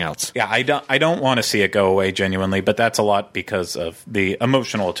 Nothing else. Yeah, I don't want to see it go away genuinely, but that's a lot because of the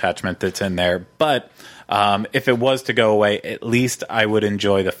emotional attachment that's in there. But if it was to go away, at least I would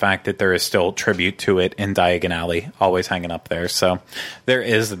enjoy the fact that there is still tribute to it in Diagon Alley, always hanging up there. So there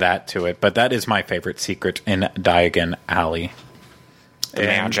is that to it. But that is my favorite secret in Diagon Alley.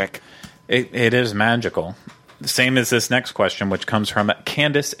 Magic. It is magical. Same as this next question, which comes from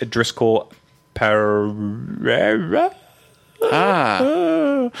Candace Driscoll Pereira.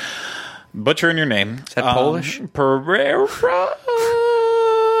 Butchering your name. Is that Polish? Pereira.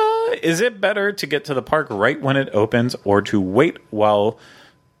 Is it better to get to the park right when it opens or to wait a while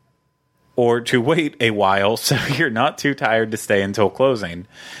so you're not too tired to stay until closing?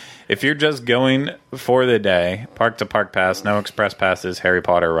 If you're just going for the day, park to park pass, no express passes, Harry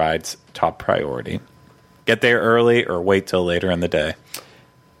Potter rides, top priority. Get there early or wait till later in the day.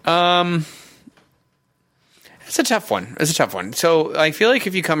 It's a tough one. So I feel like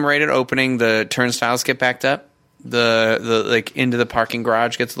if you come right at opening, the turnstiles get backed up. The like into the parking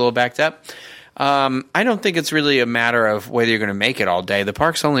garage gets a little backed up. I don't think it's really a matter of whether you're going to make it all day. The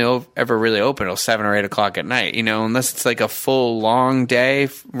park's only ever really open till 7 or 8 o'clock at night, unless it's like a full long day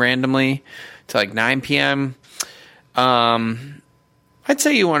randomly to like 9 p.m. I'd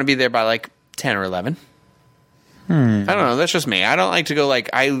say you want to be there by like 10 or 11. I don't know. That's just me. I don't like to go like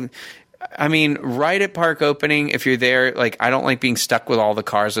I mean, right at park opening, if you're there, like I don't like being stuck with all the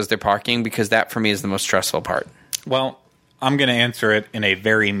cars as they're parking because that for me is the most stressful part. Well, I'm going to answer it in a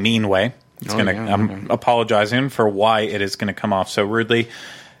very mean way. I'm apologizing for why it is going to come off so rudely.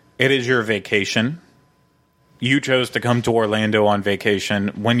 It is your vacation. You chose to come to Orlando on vacation.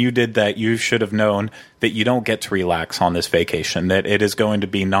 When you did that, you should have known that you don't get to relax on this vacation, that it is going to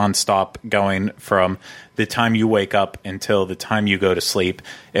be nonstop going from the time you wake up until the time you go to sleep.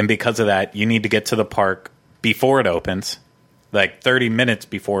 And because of that, you need to get to the park before it opens, like 30 minutes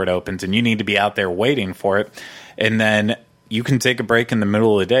before it opens, and you need to be out there waiting for it. And then you can take a break in the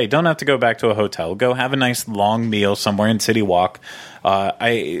middle of the day. Don't have to go back to a hotel. Go have a nice long meal somewhere in City Walk.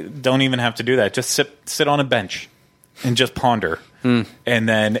 I don't even have to do that. Just sit on a bench and just ponder. And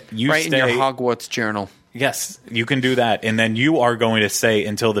then you write stay in your Hogwarts journal. Yes, you can do that. And then you are going to stay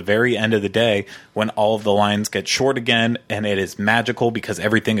until the very end of the day when all of the lines get short again and it is magical because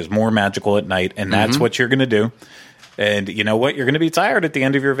everything is more magical at night. And that's what you're going to do. And you know what? You're going to be tired at the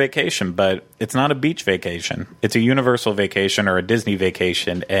end of your vacation, but it's not a beach vacation. It's a Universal vacation or a Disney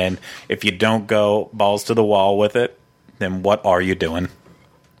vacation. And if you don't go balls to the wall with it, then what are you doing?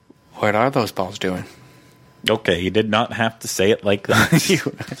 What are those balls doing? Okay, you did not have to say it like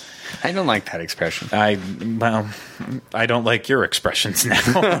that. I don't like that expression. I don't like your expressions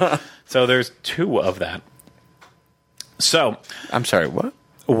now. So there's two of that. So, I'm sorry, what?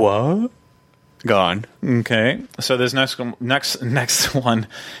 what? Go on. Okay, so this next one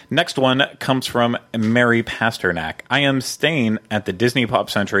comes from Mary Pasternak. I am staying at the Disney Pop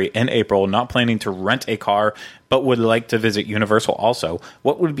Century in April, not planning to rent a car, but would like to visit Universal also.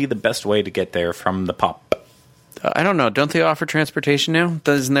 What would be the best way to get there from the Pop? I don't know. Don't they offer transportation now?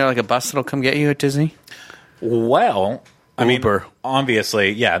 Isn't there like a bus that'll come get you at Disney? Well, I mean, Uber.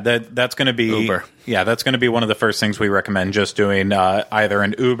 obviously, yeah, that's going to be Uber. Yeah, that's going to be one of the first things we recommend. Just doing either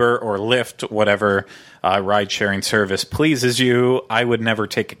an Uber or Lyft, whatever ride-sharing service pleases you. I would never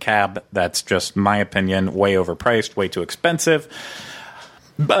take a cab. That's just my opinion. Way overpriced, way too expensive.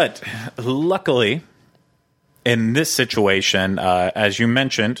 But luckily, in this situation, as you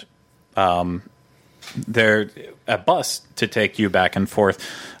mentioned, there a bus to take you back and forth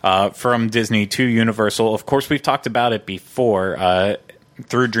from Disney to Universal. Of course, we've talked about it before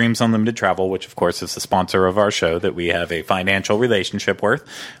through Dreams Unlimited Travel, which of course is the sponsor of our show that we have a financial relationship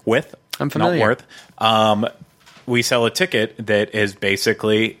with. I'm familiar. Not worth. We sell a ticket that is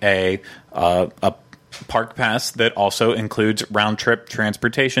basically a park pass that also includes round-trip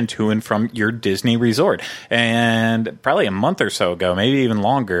transportation to and from your Disney resort. And probably a month or so ago, maybe even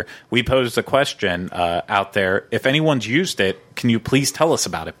longer, we posed a question out there. If anyone's used it, can you please tell us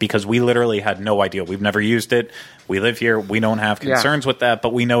about it? Because we literally had no idea. We've never used it. We live here. We don't have concerns with that,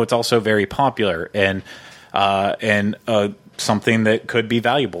 but we know it's also very popular and something that could be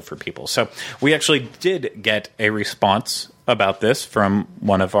valuable for people. So we actually did get a response about this from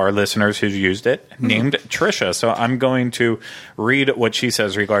one of our listeners who's used it, named Trisha. So I'm going to read what she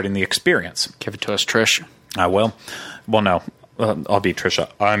says regarding the experience. Give it to us, Trish. I will. Well, no. I'll be Trisha.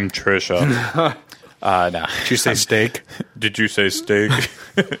 I'm Trisha. No. Did you say steak? Did you say steak?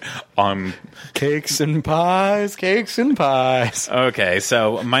 Cakes and pies, cakes and pies. Okay,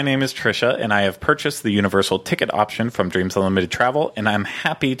 so my name is Trisha, and I have purchased the Universal ticket option from Dreams Unlimited Travel, and I'm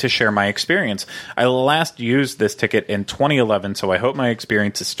happy to share my experience. I last used this ticket in 2011, so I hope my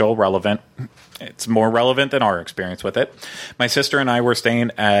experience is still relevant. It's more relevant than our experience with it. My sister and I were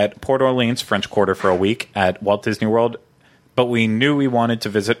staying at Port Orleans, French Quarter, for a week at Walt Disney World, but we knew we wanted to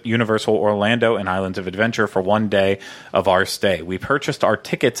visit Universal Orlando and Islands of Adventure for one day of our stay. We purchased our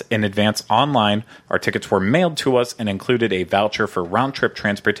tickets in advance online. Our tickets were mailed to us and included a voucher for round-trip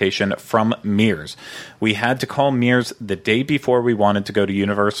transportation from Mears. We had to call Mears the day before we wanted to go to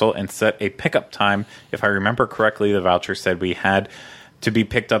Universal and set a pickup time. If I remember correctly, the voucher said we had to be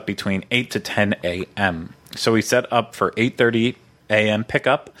picked up between 8 to 10 a.m. So we set up for 8:30 a.m.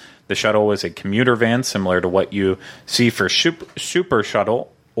 pickup. The shuttle was a commuter van similar to what you see for Super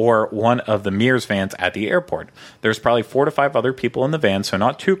Shuttle or one of the Mears vans at the airport. There's probably 4 to 5 other people in the van, so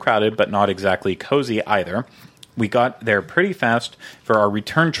not too crowded, but not exactly cozy either. We got there pretty fast. For our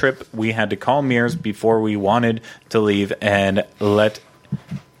return trip, we had to call Mears before we wanted to leave and let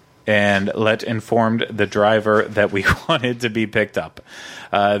informed the driver that we wanted to be picked up.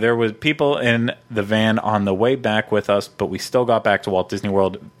 There was people in the van on the way back with us, but we still got back to Walt Disney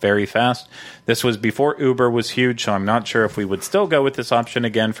World very fast. This was before Uber was huge, so I'm not sure if we would still go with this option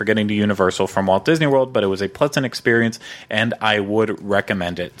again for getting to Universal from Walt Disney World, but it was a pleasant experience, and I would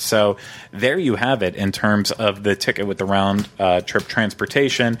recommend it. So there you have it in terms of the ticket with the round trip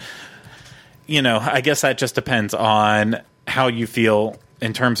transportation. You know, I guess that just depends on how you feel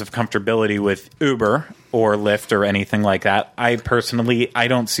in terms of comfortability with Uber or Lyft or anything like that. I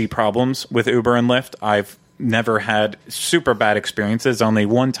don't see problems with Uber and Lyft. I've never had super bad experiences. Only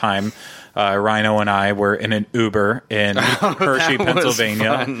one time, Rhino and I were in an Uber in Hershey,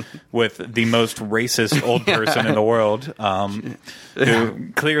 Pennsylvania, with the most racist old person in the world,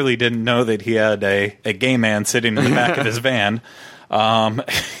 who clearly didn't know that he had a gay man sitting in the back of his van.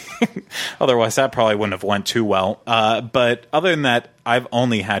 Otherwise, that probably wouldn't have went too well. But other than that, I've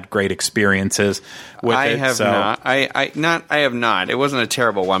only had great experiences with it. I have not. It wasn't a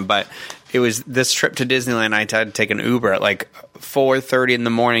terrible one, but it was this trip to Disneyland. I had to take an Uber at like 4:30 in the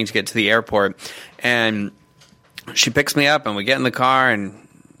morning to get to the airport, and she picks me up, and we get in the car, and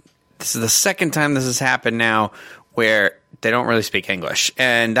this is the second time this has happened now where they don't really speak English.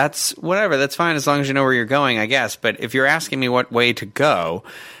 And that's whatever. That's fine as long as you know where you're going, I guess. But if you're asking me what way to go,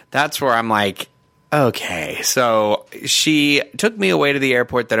 that's where I'm like, okay. So she took me away to the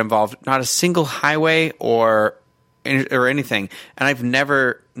airport that involved not a single highway or anything. And I've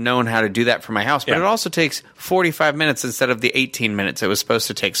never known how to do that for my house. But it also takes 45 minutes instead of the 18 minutes it was supposed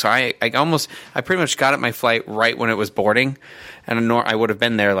to take. So I pretty much got at my flight right when it was boarding. And I would have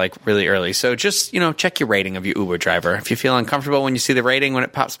been there like really early. So just, check your rating of your Uber driver. If you feel uncomfortable when you see the rating, when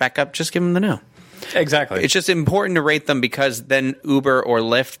it pops back up, just give them the no. Exactly. It's just important to rate them because then Uber or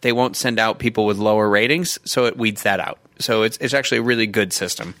Lyft, they won't send out people with lower ratings. So it weeds that out. So it's actually a really good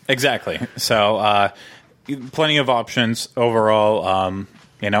system. Exactly. So plenty of options overall.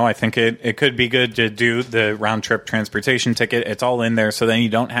 I think it could be good to do the round trip transportation ticket. It's all in there, so then you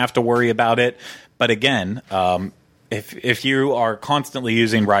don't have to worry about it. But again, if you are constantly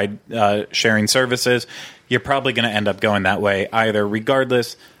using ride sharing services, you're probably going to end up going that way either.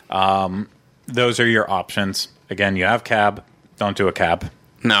 Regardless, those are your options. Again, you have cab. Don't do a cab.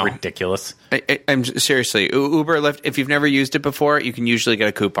 No. Ridiculous. I'm seriously, Uber, Lyft, if you've never used it before, you can usually get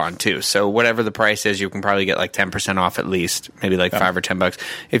a coupon too. So whatever the price is, you can probably get like 10% off at least, maybe like $5 or $10.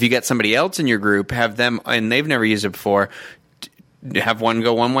 If you get somebody else in your group, have them, and they've never used it before, have one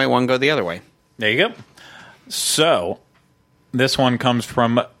go one way, one go the other way. There you go. So this one comes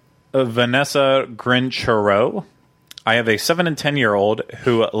from Vanessa Grinchero. I have a 7 and 10-year-old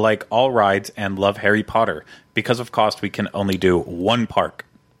who like all rides and love Harry Potter. Because of cost, we can only do one park.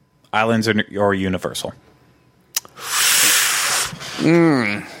 Islands or Universal.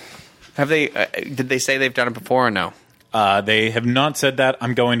 Have they? Did they say they've done it before or no? They have not said that.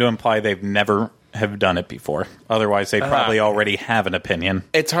 I'm going to imply they've never have done it before. Otherwise, they probably already have an opinion.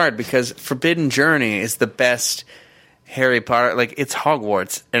 It's hard because Forbidden Journey is the best Harry Potter. Like, it's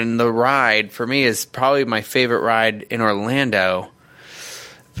Hogwarts, and the ride for me is probably my favorite ride in Orlando.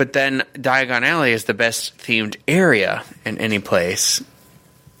 But then Diagon Alley is the best themed area in any place.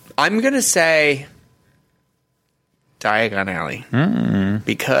 I'm going to say Diagon Alley.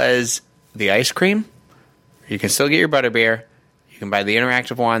 Because the ice cream, you can still get your butterbeer. You can buy the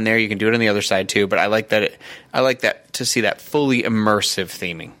interactive wand there. You can do it on the other side too. But I like that to see that fully immersive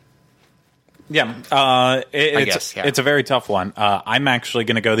theming. Yeah, it's a very tough one. I'm actually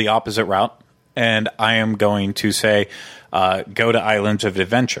going to go the opposite route, and I am going to say go to Islands of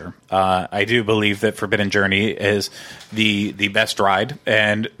Adventure. I do believe that Forbidden Journey is the best ride,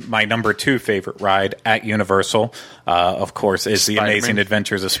 and my number 2 favorite ride at Universal, of course, is The Amazing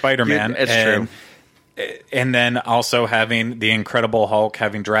Adventures of Spider-Man. It's true. And then also having the Incredible Hulk,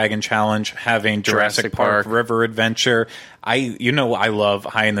 having Dragon Challenge, having Jurassic Park River Adventure. I love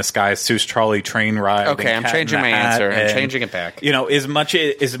High in the Sky, Seuss Trolley Train Ride. Okay, I'm changing my answer. I'm changing it back. As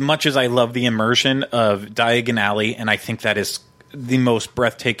much as I love the immersion of Diagon Alley, and I think that is the most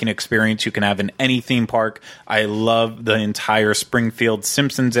breathtaking experience you can have in any theme park. I love the entire Springfield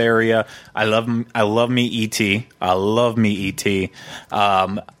Simpsons area. I love me E.T. I love me E.T.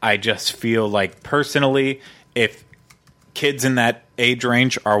 I just feel like personally, if kids in that age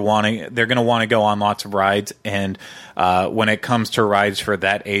range they're going to want to go on lots of rides, and when it comes to rides for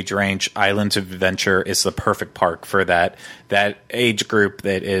that age range, Islands of Adventure is the perfect park for that age group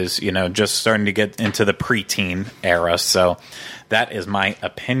that is just starting to get into the preteen era. So that is my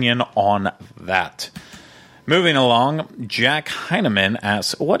opinion on that. Moving along, Jack Heineman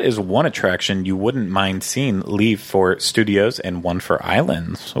asks, what is one attraction you wouldn't mind seeing leave for studios and one for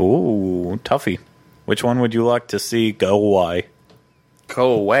islands? Ooh, toughie. Which one would you like to see go away?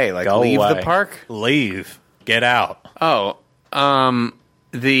 Go away? Like leave the park? Leave. Get out. Oh, in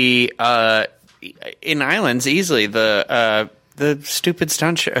Islands, easily the stupid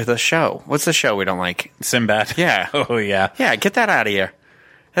stunt show, the show. What's the show we don't like? Sinbad. Yeah. Oh, yeah. Yeah, get that out of here.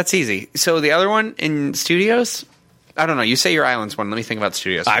 That's easy. So the other one in studios? I don't know. You say your Islands one. Let me think about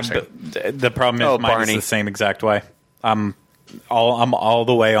studios. The problem is mine Barney. is the same exact way. I'm all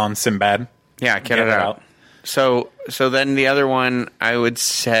the way on Sinbad. Yeah, get it out. So then the other one, I would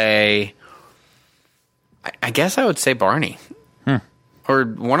say, I guess I would say Barney. Or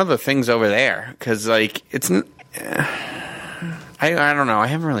one of the things over there. Because, it's... I don't know. I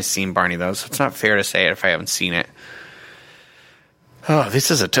haven't really seen Barney, though, so it's not fair to say it if I haven't seen it. Oh, this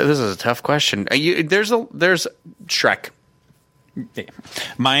is a tough question. There's Shrek.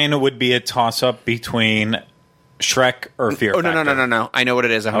 Mine would be a toss-up between Shrek or Fear Factor. No. I know what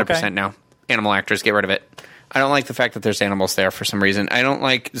it is 100% now. Animal actors, get rid of it. I don't like the fact that there's animals there for some reason. I don't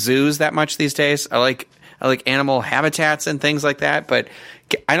like zoos that much these days. I like animal habitats and things like that, but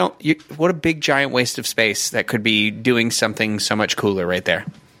I don't. What a big giant waste of space that could be doing something so much cooler right there.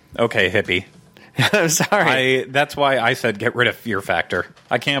 Okay, hippie. I'm sorry. That's why I said get rid of Fear Factor.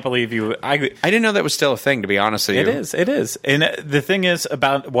 I can't believe you. I didn't know that was still a thing, to be honest with you. It is. And the thing is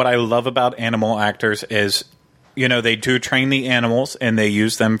about what I love about animal actors is, they do train the animals and they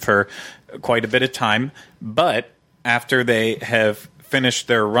use them for quite a bit of time. But after they have finished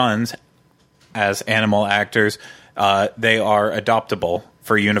their runs as animal actors, they are adoptable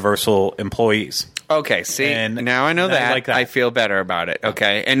for Universal employees. Okay, see, and now I know that. I feel better about it.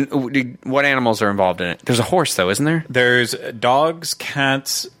 Okay, and what animals are involved in it? There's a horse, though, isn't there? There's dogs,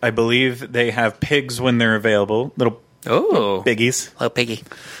 cats. I believe they have pigs when they're available. Little piggies. Little piggy.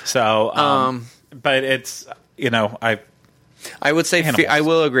 So, but it's, I would say Animals. I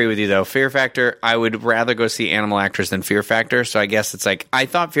will agree with you though. Fear Factor, I would rather go see Animal Actors than Fear Factor. So I guess it's like I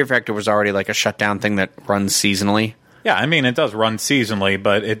thought Fear Factor was already like a shutdown thing that runs seasonally. Yeah, I mean, it does run seasonally,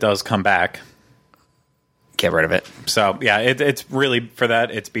 but it does come back. Get rid of it. So, yeah, it's really, for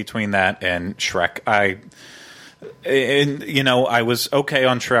that, it's between that and Shrek. I was okay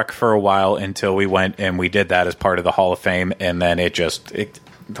on Shrek for a while until we went and we did that as part of the Hall of Fame, and then it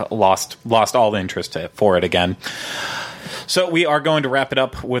lost all interest for it again. So we are going to wrap it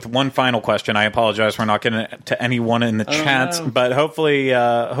up with one final question. I apologize for not getting to anyone in the chat, but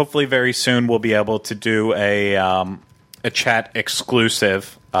hopefully very soon we'll be able to do a chat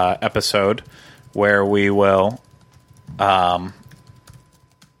exclusive episode where we will. Oh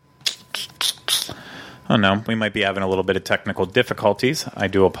no, we might be having a little bit of technical difficulties. I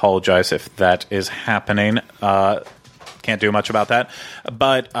do apologize if that is happening. Can't do much about that,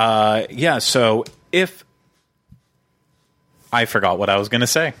 but yeah. So if I forgot what I was going to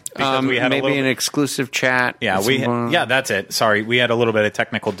say. Because we had maybe an exclusive chat. Yeah, that's it. Sorry, we had a little bit of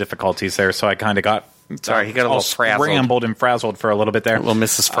technical difficulties there, so I kind of got he got a little frazzled. Scrambled and frazzled for a little bit there. Little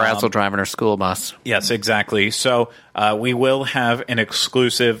Mrs. Frazzle driving her school bus. Yes, exactly. So we will have an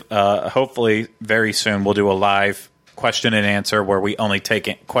exclusive, hopefully very soon, we'll do a live question and answer where we only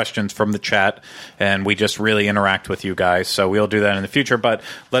take questions from the chat, and we just really interact with you guys. So we'll do that in the future, but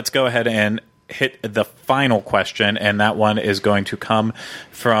let's go ahead and hit the final question, and that one is going to come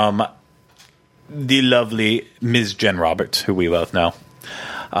from the lovely Ms. Jen Roberts, who we both know.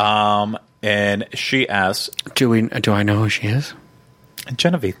 And she asks... Do I know who she is?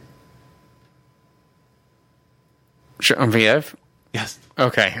 Genevieve. Genevieve? Yes.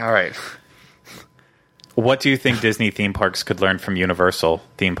 Okay, all right. What do you think Disney theme parks could learn from Universal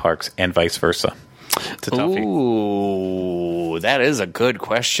theme parks and vice versa? It's a toughie. Ooh, that is a good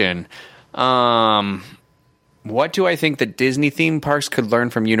question. What do I think that Disney theme parks could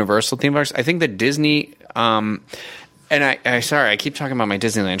learn from Universal theme parks? I think that Disney, and I keep talking about my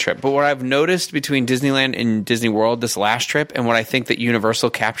Disneyland trip, but what I've noticed between Disneyland and Disney World this last trip, and what I think that Universal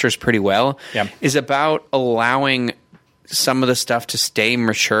captures pretty well, is about allowing some of the stuff to stay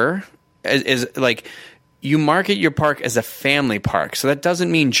mature. Is like, you market your park as a family park. So that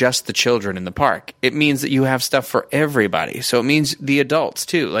doesn't mean just the children in the park. It means that you have stuff for everybody. So it means the adults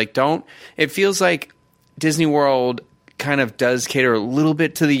too. Like, it feels like Disney World kind of does cater a little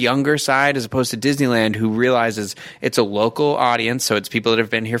bit to the younger side as opposed to Disneyland, who realizes it's a local audience. So it's people that have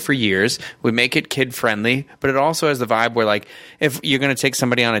been here for years. We make it kid friendly, but it also has the vibe where, like, if you're going to take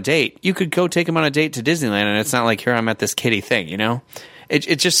somebody on a date, you could go take them on a date to Disneyland, and it's not like, here I'm at this kiddie thing, you know?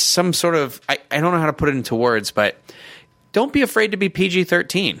 It's just some sort of, I don't know how to put it into words, but don't be afraid to be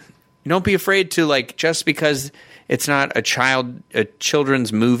PG-13. Don't be afraid to, like, just because it's not a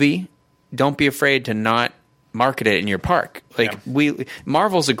children's movie, don't be afraid to not market it in your park. Like,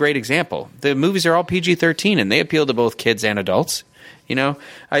 Marvel's a great example. The movies are all PG-13 and they appeal to both kids and adults. You know,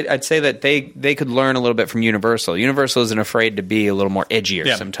 I'd say that they could learn a little bit from Universal. Universal isn't afraid to be a little more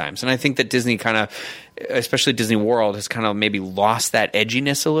edgier sometimes. And I think that Disney kind of, especially Disney World, has kind of maybe lost that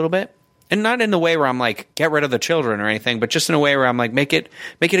edginess a little bit. And not in the way where I'm like, get rid of the children or anything, but just in a way where I'm like, make it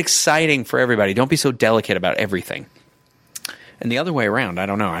exciting for everybody. Don't be so delicate about everything. And the other way around, I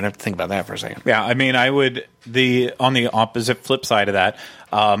don't know. I'd have to think about that for a second. Yeah, I mean, on the opposite flip side of that,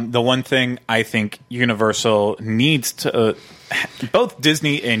 the one thing I think Universal needs to, both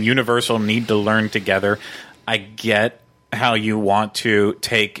Disney and Universal need to learn together. I get how you want to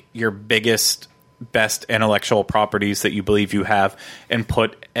take your biggest, best intellectual properties that you believe you have and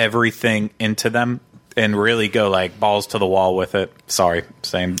put everything into them and really go like balls to the wall with it. Sorry,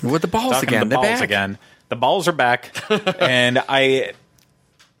 saying with the balls again. The balls again. The balls are back, and I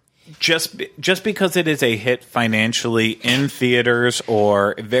just because it is a hit financially in theaters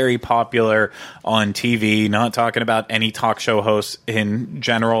or very popular on TV, not talking about any talk show hosts in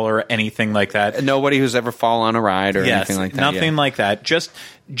general or anything like that. Nobody who's ever fallen on a ride or anything like that. Nothing like that.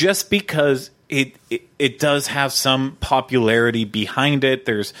 Just because it does have some popularity behind it,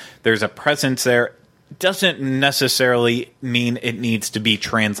 there's a presence there, doesn't necessarily mean it needs to be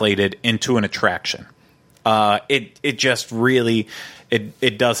translated into an attraction. It just really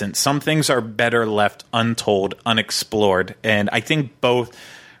it doesn't. Some things are better left untold, unexplored, and I think both.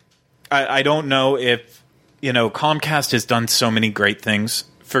 I don't know if Comcast has done so many great things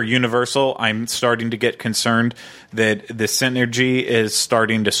for Universal. I'm starting to get concerned that the synergy is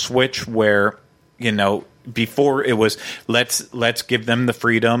starting to switch where before it was let's give them the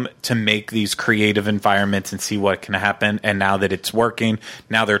freedom to make these creative environments and see what can happen. And now that it's working,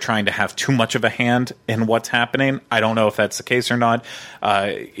 now they're trying to have too much of a hand in what's happening. I don't know if that's the case or not.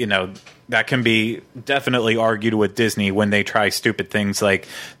 That can be definitely argued with Disney when they try stupid things like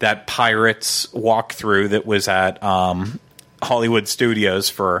that Pirates walkthrough that was at Hollywood Studios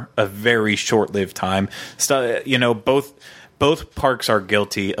for a very short-lived time. So, both parks are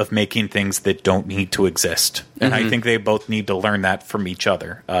guilty of making things that don't need to exist. And I think they both need to learn that from each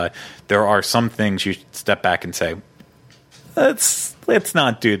other. There are some things you should step back and say, let's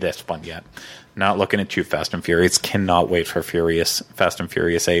not do this one yet. Not looking at you, Fast and Furious. Cannot wait for Fast and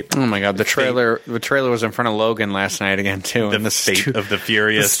Furious 8. Oh my God, the trailer was in front of Logan last night again too. The fate of the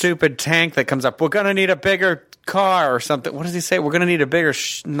Furious. The stupid tank that comes up. We're going to need a bigger car or something. What does he say? We're going to need a bigger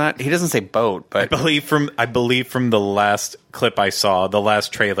he doesn't say boat, but I believe from the last clip I saw, the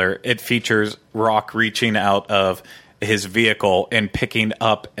last trailer, it features Rock reaching out of his vehicle and picking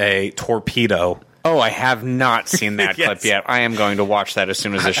up a torpedo. Oh, I have not seen that Yes. clip yet. I am going to watch that as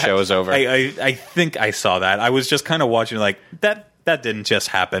soon as this show is over. I think I saw that. I was just kind of watching like that didn't just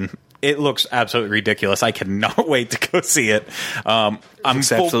happen. It looks absolutely ridiculous. I cannot wait to go see it. I'm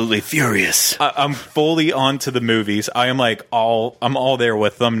absolutely furious. I'm fully on to the movies. I'm all there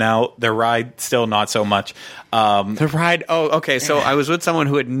with them now. The ride, still not so much. The ride. Oh, okay. So I was with someone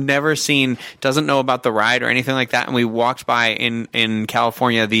who had never doesn't know about the ride or anything like that, and we walked by in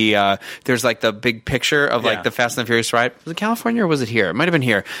California. There's like the big picture of like the Fast and the Furious ride. Was it California or was it here? It might have been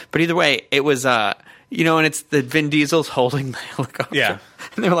here. But either way, it was. And it's the Vin Diesel's holding the helicopter. Yeah,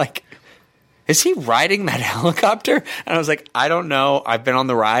 and they're like, is he riding that helicopter? And I was like, I don't know. I've been on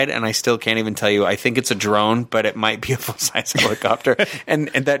the ride, and I still can't even tell you. I think it's a drone, but it might be a full-size helicopter. and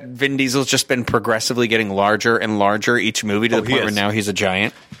that Vin Diesel's just been progressively getting larger and larger each movie to the point where now he's a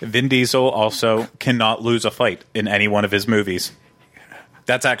giant. Vin Diesel also cannot lose a fight in any one of his movies.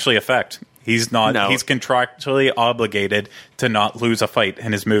 That's actually a fact. He's not. No. He's contractually obligated to not lose a fight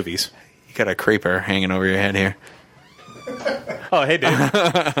in his movies. You got a creeper hanging over your head here. Oh, hey, dude.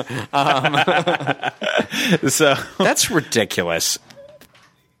 So that's ridiculous.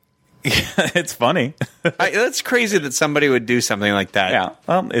 It's funny. That's crazy that somebody would do something like that. Yeah,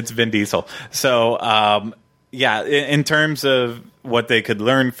 well, it's Vin Diesel. So, in terms of what they could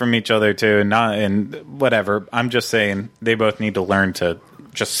learn from each other too, and whatever, I'm just saying they both need to learn to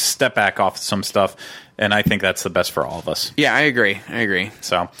just step back off some stuff. And I think that's the best for all of us. Yeah, I agree.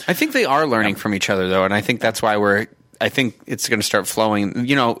 So I think they are learning from each other, though, and I think that's why I think it's going to start flowing.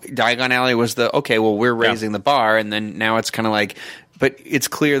 Diagon Alley was we're raising the bar, and then now it's kind of like, but it's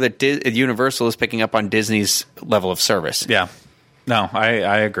clear that Universal is picking up on Disney's level of service. Yeah. No,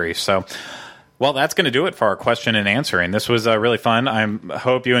 I agree. So, well, that's going to do it for our question and answering. This was really fun. I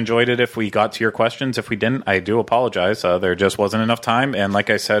hope you enjoyed it. If we got to your questions, if we didn't, I do apologize. There just wasn't enough time. And like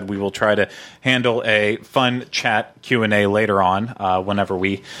I said, we will try to handle a fun chat Q&A later on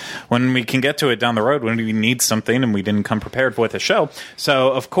when we can get to it down the road, when we need something and we didn't come prepared with a show.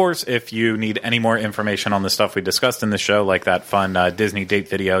 So, of course, if you need any more information on the stuff we discussed in the show, like that fun Disney date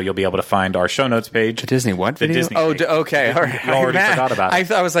video, you'll be able to find our show notes page. The Disney what the video? Disney date. Okay. All right. You already forgot about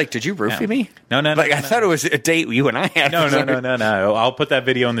it. I was like, did you roofie me? No. I thought it was a date you and I had. No. I'll put that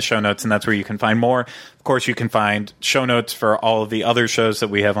video in the show notes, and that's where you can find more. Of course, you can find show notes for all of the other shows that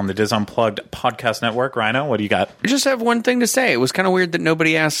we have on the Diz Unplugged podcast network. Rhino, what do you got? I just have one thing to say. It was kind of weird that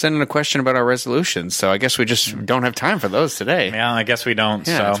nobody asked in a question about our resolutions, so I guess we just don't have time for those today. Yeah, I guess we don't.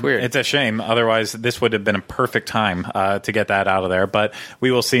 Yeah, so it's weird. It's a shame. Otherwise, this would have been a perfect time to get that out of there. But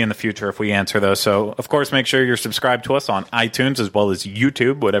we will see in the future if we answer those. So, of course, make sure you're subscribed to us on iTunes as well as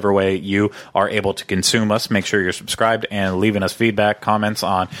YouTube, whatever way you are able to consume us. Make sure you're subscribed and leaving us feedback, comments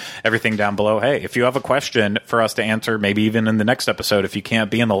on everything down below. Hey, if you have a question for us to answer, maybe even in the next episode, if you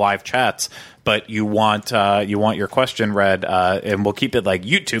can't be in the live chats, but you want your question read, and we'll keep it like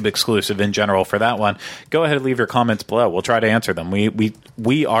YouTube exclusive in general for that one, go ahead and leave your comments below. We'll try to answer them.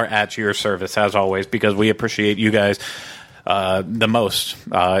 We are at your service as always because we appreciate you guys the most.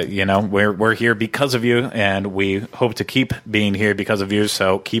 We're here because of you, and we hope to keep being here because of you.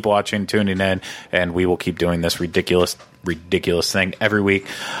 So keep watching, tuning in, and we will keep doing this ridiculous thing every week.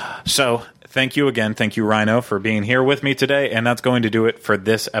 So thank you again. Thank you, Rhino, for being here with me today. And that's going to do it for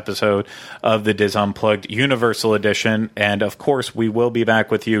this episode of the Diz Unplugged Universal Edition. And of course, we will be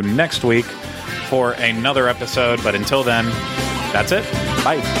back with you next week for another episode. But until then, that's it.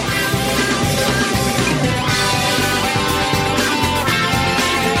 Bye.